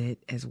everything he said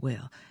as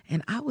well.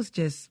 And I was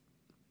just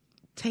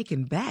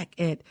taken back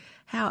at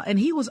how, and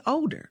he was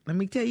older. Let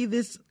me tell you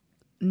this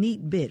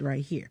neat bit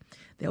right here.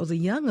 There was a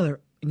younger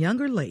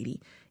lady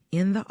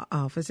in the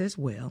office as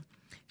well.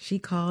 She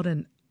called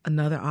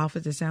another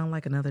office that sounded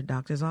like another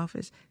doctor's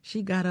office.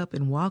 She got up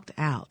and walked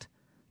out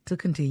to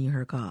continue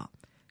her call.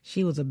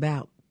 She was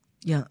about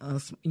young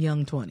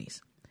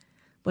 20s.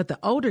 But the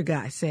older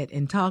guy sat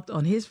and talked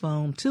on his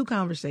phone, 2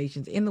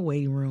 conversations in the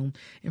waiting room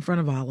in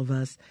front of all of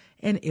us.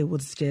 And it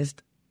was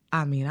just,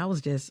 I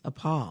was just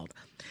appalled.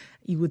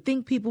 You would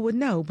think people would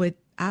know, but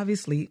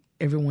obviously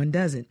everyone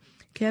doesn't.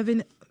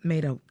 Kevin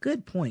made a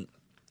good point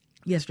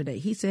yesterday.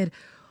 He said,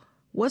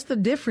 what's the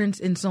difference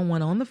in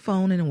someone on the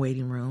phone in a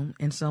waiting room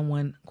and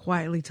someone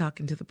quietly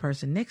talking to the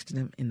person next to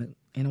them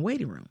in a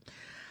waiting room?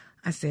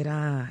 I said,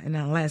 and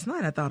now last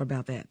night I thought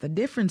about that. The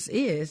difference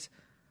is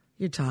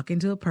you're talking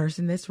to a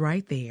person that's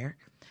right there,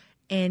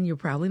 and you're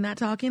probably not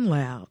talking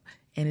loud,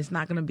 and it's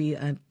not going to be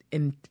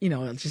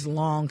just a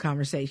long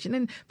conversation.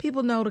 And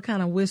people know to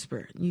kind of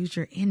whisper, use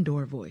your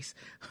indoor voice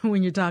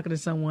when you're talking to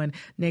someone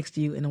next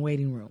to you in a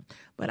waiting room.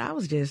 But I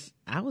was just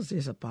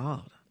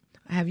appalled.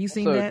 Have you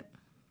seen that?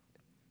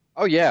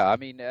 Oh, yeah.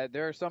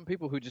 There are some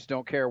people who just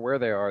don't care where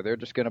they are. They're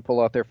just going to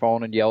pull out their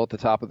phone and yell at the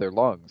top of their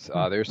lungs.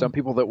 There are some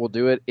people that will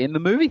do it in the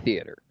movie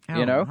theater,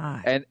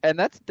 my. and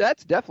that's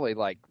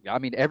definitely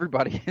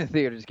everybody in the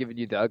theater is giving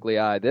you the ugly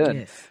eye then.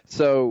 Yes.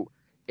 So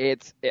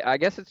I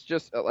guess it's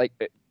just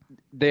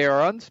there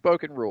are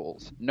unspoken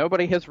rules.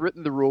 Nobody has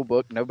written the rule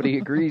book. Nobody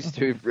agrees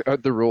to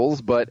the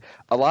rules, but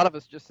a lot of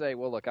us just say,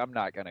 well, look, I'm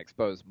not going to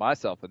expose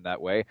myself in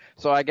that way.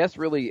 So I guess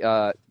really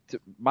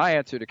my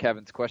answer to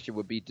Kevin's question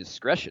would be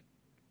discretion.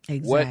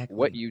 Exactly.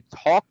 What you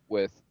talk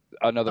with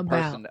another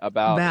person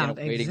about in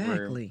a waiting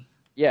room.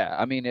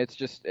 Yeah, it's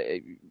just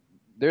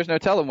there's no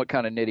telling what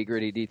kind of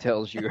nitty-gritty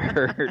details you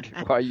heard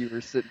while you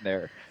were sitting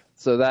there.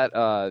 So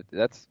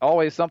that's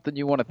always something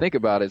you want to think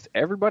about is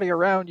everybody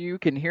around you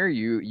can hear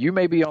you. You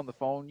may be on the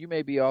phone, you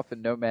may be off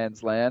in no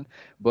man's land,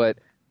 but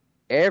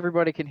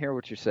everybody can hear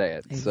what you're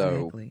saying.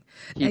 Exactly.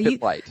 So keep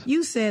it light.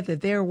 You said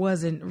that there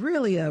wasn't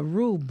really a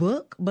rule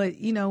book, but,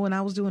 when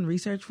I was doing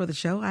research for the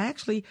show, I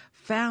actually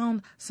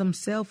found some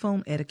cell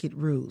phone etiquette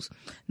rules.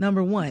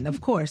 Number one,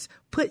 of course,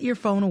 put your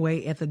phone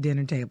away at the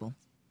dinner table.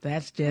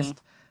 That's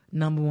just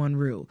number one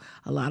rule.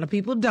 A lot of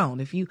people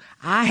don't.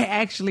 I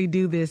actually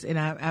do this, and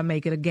I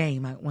make it a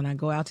game. When I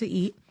go out to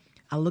eat,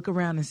 I look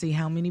around and see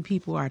how many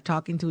people are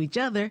talking to each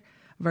other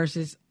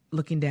versus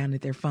looking down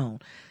at their phone.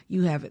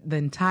 You have the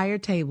entire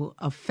table,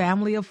 a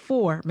family of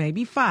 4,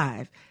 maybe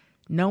 5.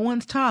 No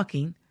one's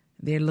talking.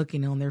 They're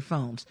looking on their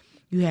phones.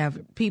 You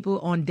have people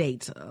on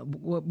dates,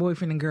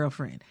 boyfriend and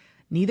girlfriend.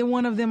 Neither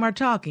one of them are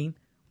talking.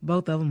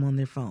 Both of them on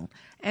their phone.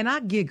 And I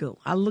giggle.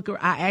 I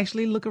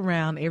actually look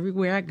around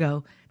everywhere I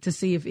go to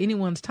see if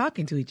anyone's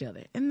talking to each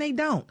other. And they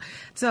don't.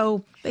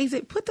 So they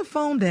say, put the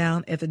phone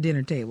down at the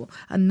dinner table.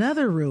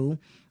 Another rule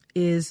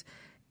is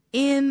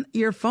in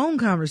your phone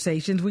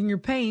conversations when you're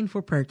paying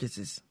for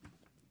purchases.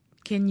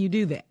 Can you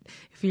do that?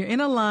 If you're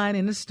in a line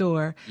in a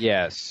store.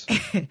 Yes.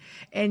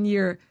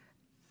 And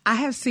I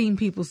have seen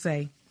people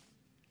say,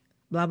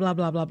 blah, blah,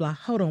 blah, blah, blah.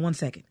 Hold on one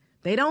second.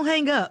 They don't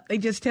hang up. They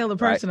just tell the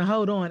person to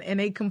hold on, and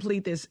they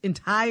complete this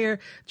entire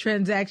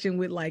transaction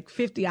with like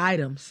 50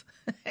 items,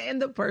 and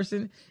the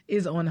person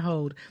is on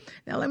hold.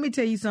 Now, let me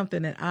tell you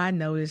something that I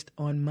noticed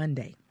on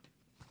Monday.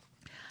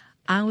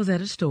 I was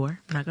at a store,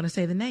 I'm not going to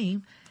say the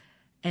name,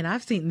 and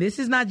I've seen, this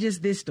is not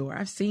just this store.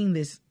 I've seen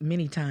this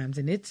many times,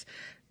 and it's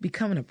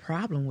becoming a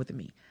problem with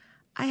me.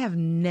 I have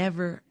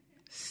never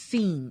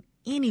seen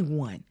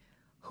anyone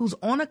who's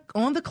on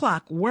the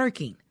clock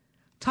working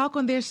talk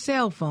on their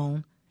cell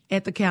phone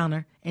at the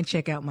counter and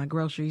check out my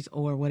groceries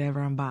or whatever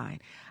I'm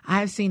buying. I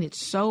have seen it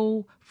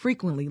so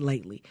frequently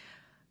lately.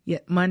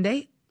 Yet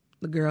Monday,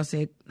 the girl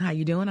said, "How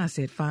you doing?" I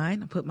said,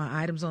 "Fine." I put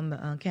my items on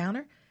the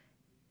counter,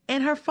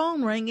 and her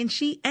phone rang, and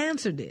she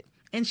answered it.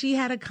 And she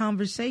had a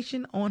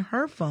conversation on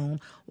her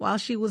phone while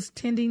she was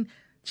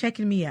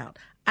checking me out.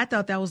 I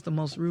thought that was the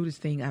most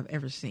rudest thing I've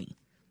ever seen.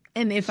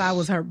 And if I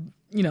was her,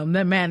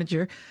 the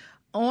manager,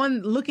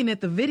 on looking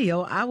at the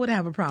video, I would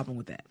have a problem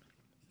with that.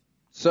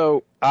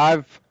 So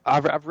I've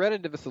read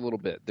into this a little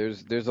bit.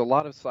 There's a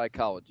lot of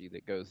psychology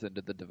that goes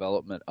into the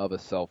development of a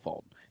cell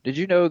phone. Did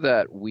you know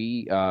that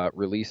we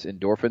release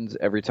endorphins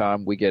every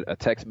time we get a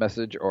text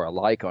message or a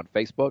like on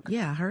Facebook?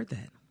 Yeah, I heard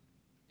that.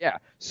 Yeah.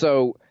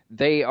 So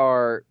they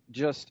are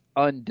just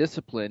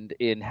undisciplined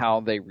in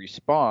how they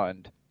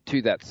respond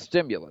to that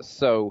stimulus.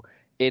 So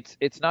it's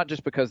not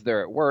just because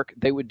they're at work.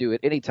 They would do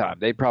it anytime.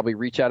 They'd probably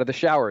reach out of the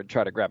shower and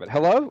try to grab it.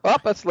 Hello? Oh,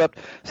 I slipped.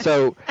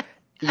 So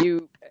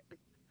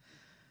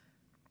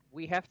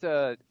we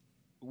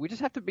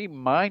just have to be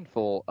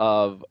mindful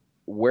of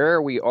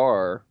where we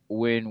are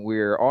when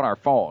we're on our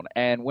phone.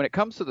 And when it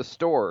comes to the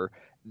store,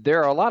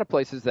 there are a lot of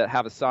places that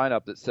have a sign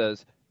up that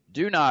says,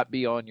 do not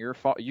be on your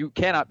phone. You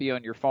cannot be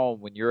on your phone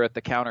when you're at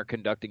the counter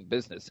conducting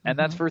business. And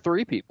that's for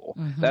 3 people.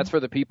 That's for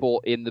the people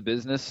in the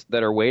business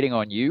that are waiting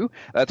on you.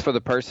 That's for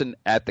the person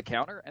at the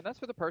counter. And that's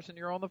for the person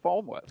you're on the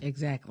phone with.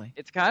 Exactly.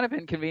 It's kind of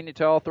inconvenient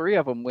to all 3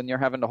 of them when you're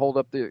having to hold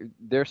up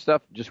their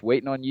stuff just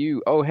waiting on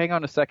you. Oh, hang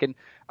on a second.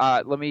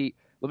 Let me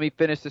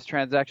finish this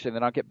transaction,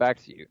 then I'll get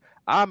back to you.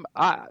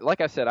 Like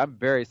I said, I'm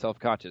very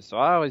self-conscious, so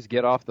I always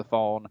get off the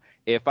phone.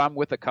 If I'm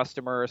with a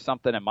customer or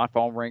something and my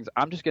phone rings,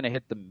 I'm just going to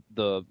hit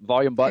the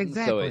volume button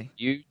so it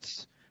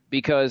mutes,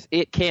 because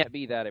it can't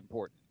be that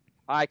important.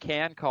 I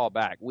can call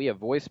back. We have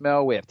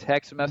voicemail. We have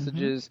text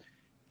messages.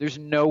 There's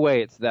no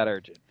way it's that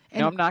urgent.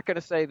 Now, I'm not going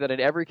to say that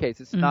in every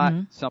case it's not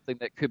something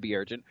that could be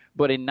urgent,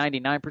 but in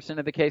 99%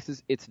 of the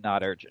cases, it's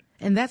not urgent.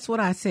 And that's what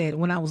I said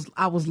when I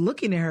was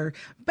looking at her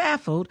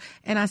baffled,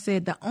 and I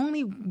said the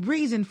only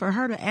reason for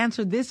her to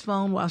answer this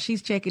phone while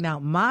she's checking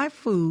out my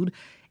food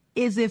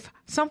is if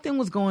something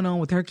was going on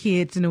with her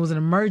kids and it was an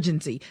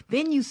emergency.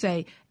 Then you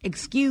say,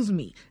 "Excuse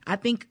me." I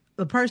think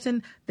the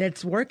person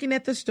that's working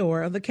at the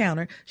store or the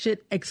counter should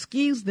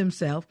excuse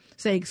themselves,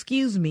 say,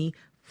 "Excuse me,"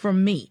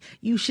 from me.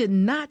 You should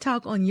not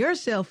talk on your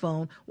cell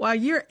phone while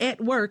you're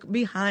at work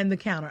behind the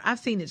counter. I've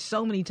seen it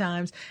so many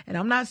times, and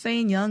I'm not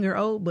saying young or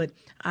old, but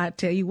I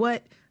tell you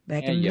what,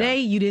 back in the day,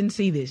 you didn't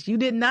see this. You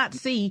did not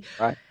see.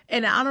 Right.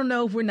 And I don't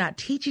know if we're not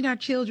teaching our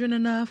children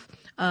enough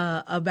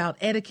about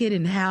etiquette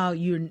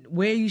and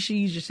where you should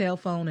use your cell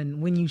phone and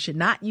when you should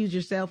not use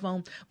your cell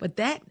phone. But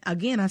that,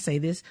 again, I say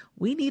this,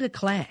 we need a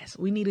class.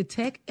 We need a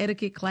tech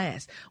etiquette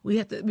class. We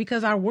have to,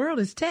 because our world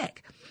is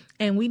tech.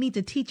 And we need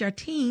to teach our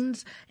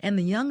teens and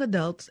the young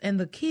adults and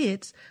the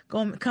kids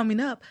coming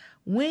up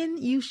when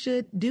you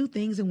should do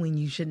things and when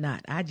you should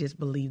not. I just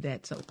believe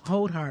that so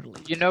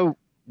wholeheartedly.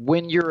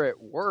 When you're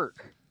at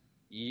work,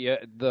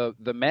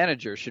 the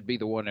manager should be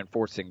the one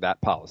enforcing that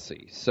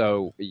policy.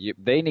 So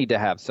they need to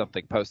have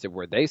something posted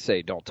where they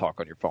say don't talk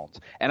on your phones.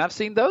 And I've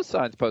seen those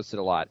signs posted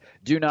a lot.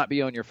 Do not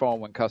be on your phone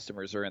when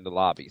customers are in the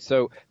lobby.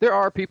 So there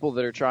are people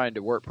that are trying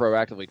to work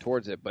proactively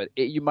towards it, but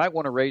you might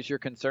want to raise your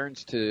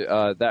concerns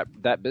to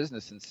that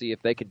business and see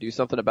if they can do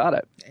something about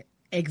it.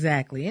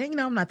 Exactly. And,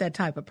 I'm not that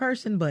type of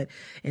person, but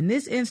in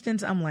this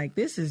instance, I'm like,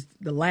 this is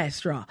the last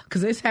straw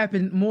because this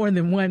happened more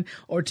than 1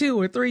 or 2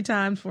 or 3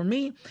 times for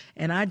me,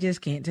 and I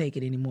just can't take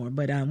it anymore.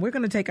 But we're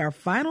going to take our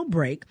final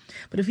break.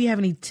 But if you have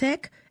any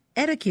tech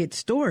etiquette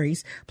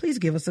stories, please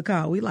give us a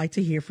call. We'd like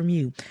to hear from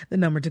you. The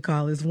number to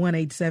call is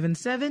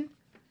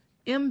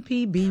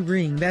 1-877-MPB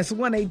Ring. That's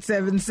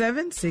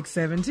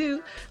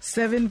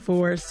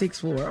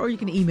 1-877-672-7464. Or you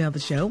can email the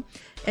show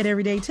at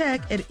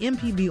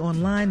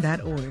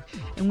everydaytech@mpbonline.org.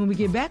 And when we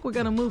get back, we're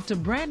going to move to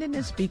Brandon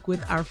and speak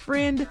with our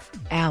friend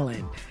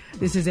Alan.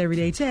 This is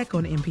Everyday Tech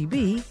on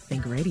MPB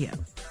Think Radio.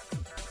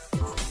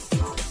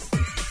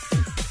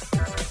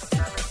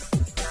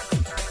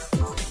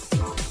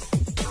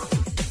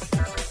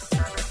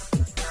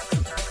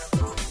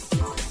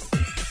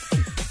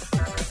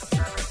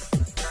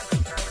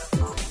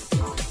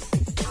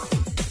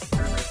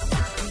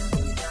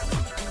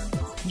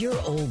 Your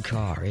old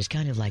car is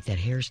kind of like that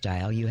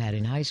hairstyle you had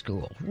in high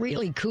school.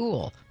 Really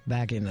cool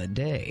back in the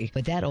day.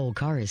 But that old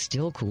car is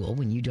still cool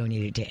when you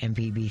donate it to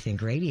MPB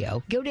Think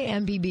Radio. Go to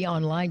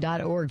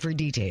mpbonline.org for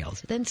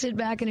details. Then sit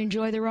back and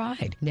enjoy the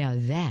ride. Now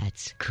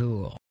that's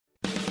cool.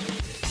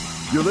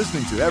 You're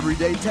listening to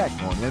Everyday Tech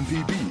on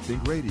MPB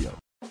Think Radio.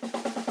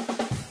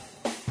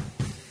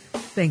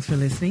 Thanks for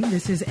listening.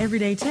 This is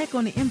Everyday Tech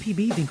on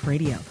MPB Think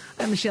Radio.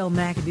 I'm Michelle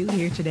McAdoo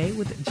here today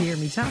with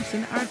Jeremy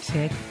Thompson, our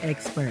tech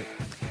expert.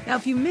 Now,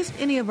 if you missed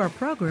any of our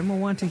program or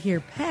want to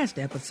hear past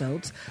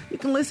episodes, you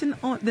can listen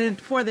to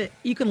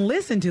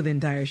the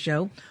entire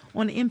show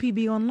on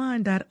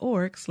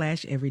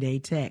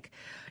mpbonline.org/everydaytech.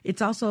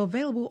 It's also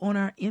available on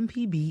our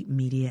MPB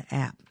Media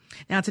app.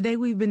 Now, today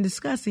we've been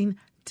discussing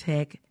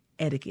tech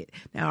etiquette.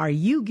 Now, are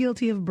you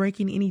guilty of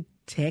breaking any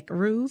tech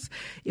rules?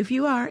 If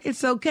you are,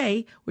 it's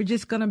okay. We're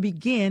just going to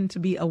begin to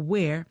be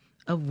aware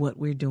of what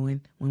we're doing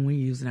when we're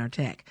using our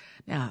tech.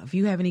 Now, if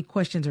you have any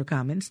questions or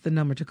comments, the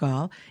number to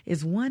call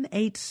is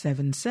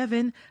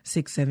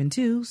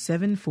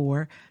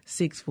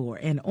 1-877-672-7464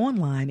 and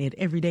online at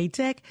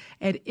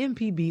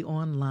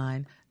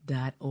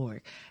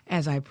everydaytech@mpbonline.org.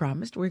 As I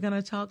promised, we're going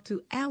to talk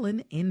to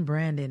Alan in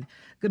Brandon.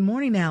 Good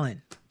morning,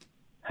 Alan.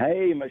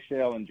 Hey,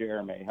 Michelle and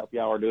Jeremy. Hope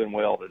y'all are doing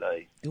well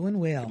today. Doing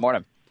well. Good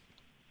morning.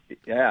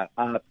 Yeah,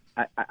 I'm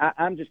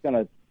just going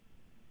to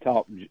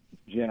talk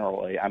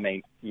generally. I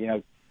mean,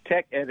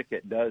 tech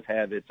etiquette does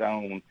have its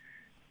own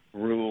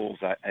rules,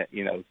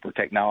 for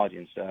technology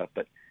and stuff.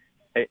 But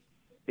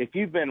if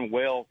you've been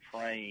well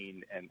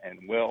trained and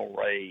well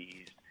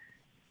raised,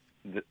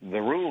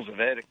 the rules of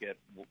etiquette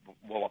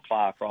will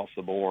apply across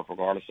the board,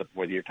 regardless of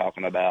whether you're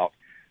talking about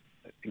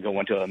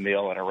going to a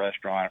meal at a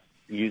restaurant,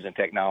 using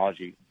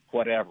technology,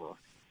 whatever.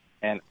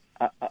 And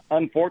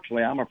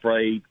unfortunately, I'm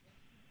afraid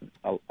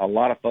a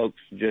lot of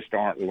folks just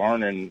aren't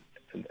learning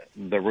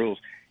the rules.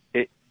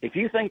 If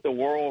you think the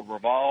world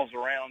revolves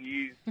around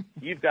you,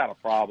 you've got a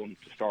problem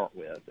to start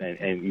with,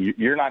 and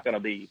you're not going to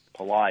be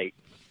polite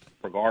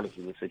regardless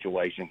of the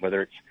situation,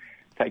 whether it's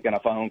taking a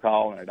phone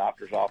call in a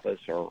doctor's office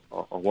or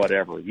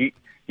whatever. You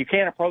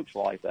can't approach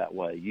life that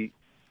way.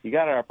 You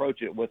got to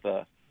approach it with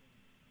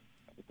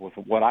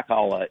what I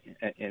call an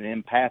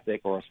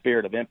empathic or a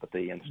spirit of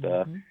empathy and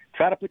stuff. Mm-hmm.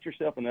 Try to put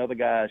yourself in the other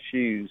guy's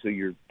shoes who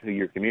you're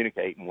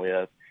communicating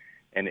with,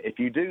 and if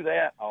you do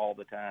that all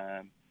the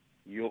time,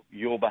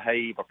 you'll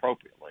behave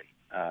appropriately.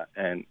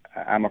 And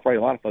I'm afraid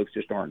a lot of folks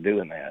just aren't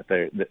doing that.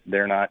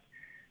 They're not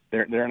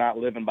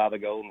living by the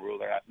golden rule.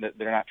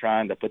 They're not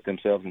trying to put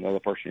themselves in the other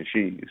person's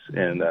shoes.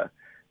 And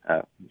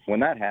when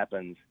that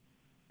happens,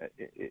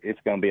 it's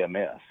going to be a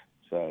mess.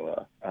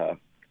 So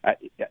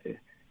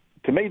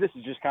to me, this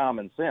is just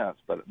common sense,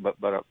 but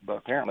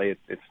apparently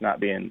it's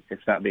not being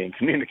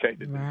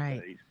communicated right.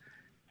 these days.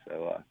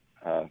 So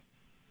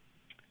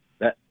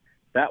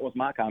that was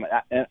my comment.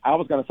 I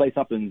was going to say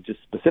something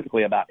just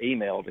specifically about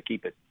email to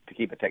keep it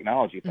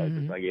technology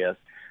focused. Mm-hmm. I guess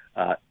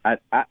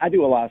I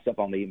do a lot of stuff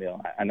on the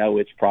email. I know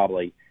it's not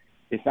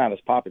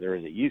as popular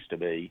as it used to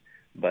be,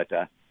 but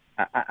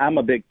I'm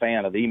a big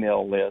fan of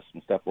email lists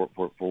and stuff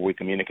where we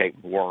communicate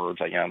with words.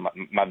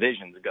 My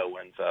vision's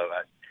going, so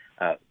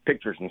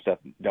pictures and stuff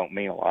don't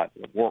mean a lot.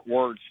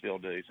 Words still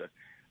do. So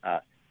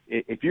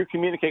if you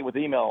communicate with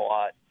email a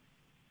lot,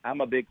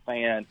 I'm a big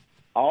fan.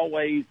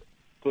 Always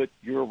put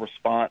your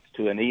response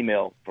to an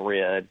email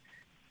thread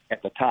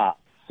at the top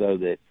so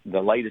that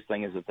the latest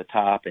thing is at the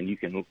top, and you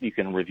can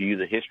review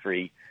the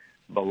history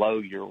below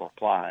your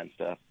reply and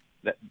stuff.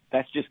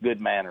 That's just good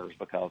manners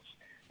because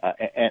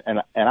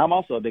and I'm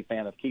also a big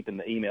fan of keeping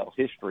the email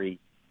history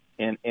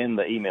in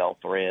the email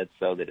thread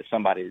so that if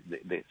somebody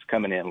that's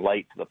coming in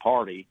late to the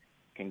party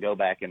can go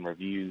back and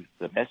review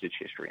the message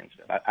history and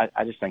stuff.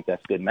 I just think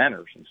that's good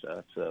manners and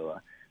stuff. So,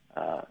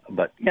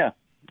 but yeah,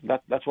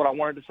 that's what I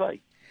wanted to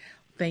say.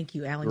 Thank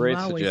you, Alan. Great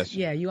suggestion.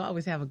 Yeah, you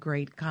always have a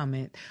great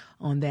comment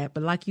on that.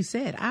 But like you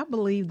said, I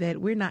believe that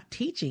we're not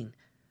teaching.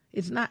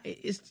 It's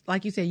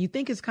like you said, you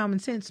think it's common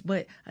sense,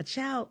 but a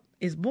child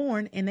is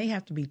born and they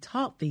have to be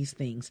taught these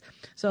things.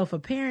 So if a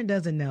parent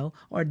doesn't know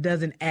or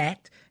doesn't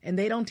act, and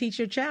they don't teach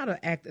your child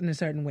to act in a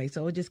certain way,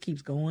 so it just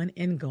keeps going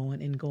and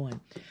going and going.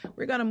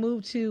 We're going to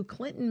move to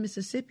Clinton,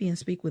 Mississippi and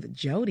speak with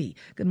Jody.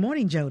 Good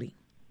morning, Jody.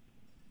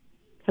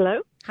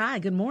 Hello? Hi,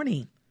 good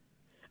morning.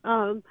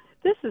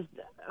 This is,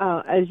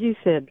 as you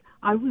said,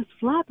 I was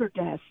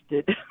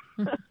flabbergasted.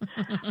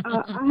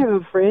 I have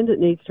a friend that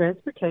needs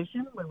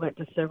transportation. We were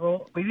in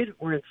several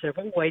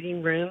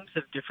waiting rooms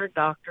of different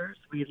doctors.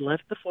 We had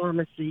left the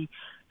pharmacy,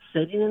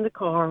 sitting in the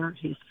car.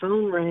 His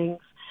phone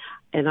rings,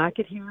 and I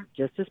could hear it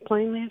just as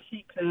plainly as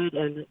he could.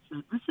 And it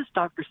said, "This is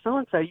Dr.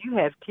 So-and-so. You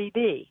have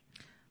TB."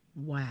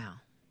 Wow.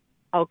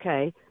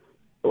 Okay.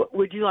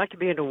 Would you like to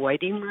be in a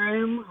waiting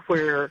room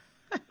where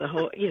the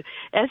whole,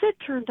 as it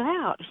turned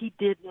out, he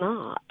did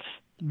not.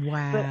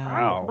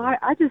 Wow. But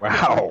I just put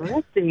my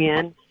breath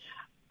in,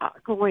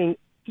 going,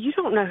 you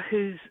don't know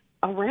who's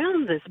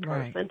around this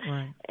person.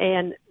 Right.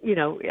 And,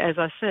 as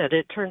I said,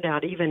 it turned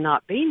out even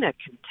not being a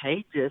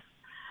contagious,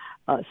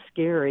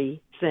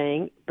 scary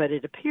thing, but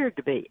it appeared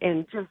to be,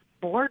 and just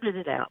blurted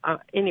it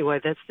out. Anyway,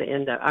 that's the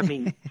end of it. I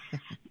mean,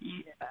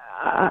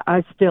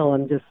 I still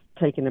am just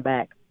taken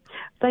aback.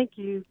 Thank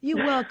you.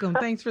 You're welcome.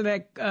 Thanks for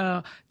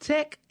that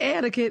tech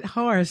etiquette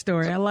horror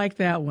story. I like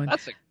that one.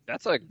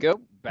 That's a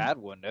good bad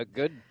one. A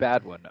good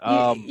bad one.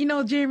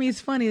 Jeremy,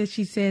 it's funny that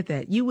she said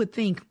that. You would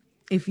think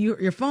if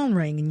your phone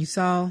rang and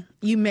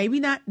you maybe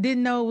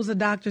didn't know it was a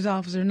doctor's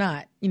office or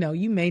not.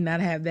 You may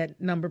not have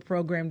that number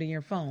programmed in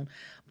your phone,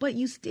 but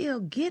you still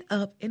get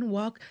up and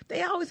walk.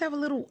 They always have a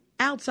little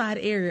outside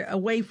area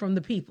away from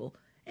the people,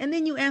 and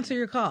then you answer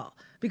your call.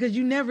 Because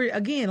you never,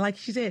 again, like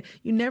she said,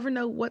 you never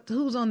know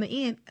who's on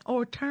the end,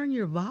 or turn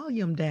your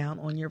volume down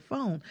on your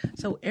phone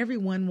so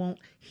everyone won't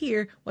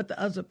hear what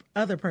the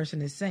other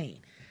person is saying.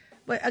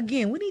 But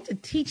again, we need to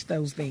teach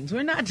those things.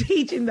 We're not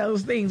teaching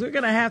those things. We're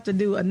going to have to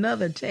do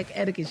another tech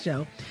etiquette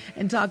show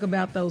and talk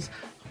about those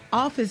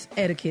office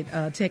etiquette,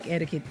 tech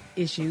etiquette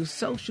issues,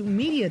 social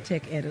media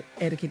tech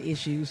etiquette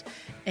issues,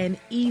 and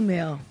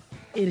email,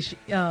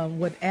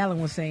 what Alan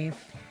was saying,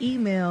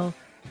 email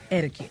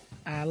etiquette.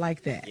 I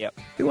like that. Yep.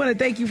 We want to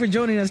thank you for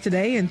joining us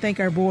today and thank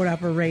our board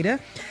operator,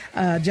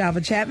 Java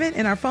Chapman,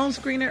 and our phone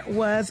screener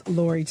was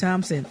Lori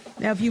Thompson.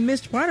 Now, if you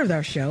missed part of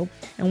our show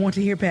and want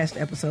to hear past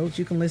episodes,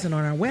 you can listen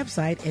on our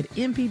website at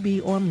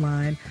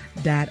mpbonline.org.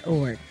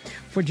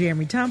 For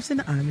Jeremy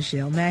Thompson, I'm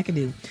Michelle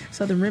McAdoo.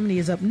 Southern Remedy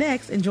is up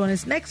next, and join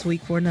us next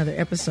week for another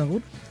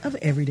episode of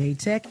Everyday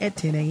Tech at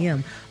 10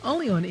 a.m.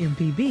 only on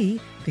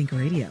MPB Think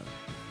Radio.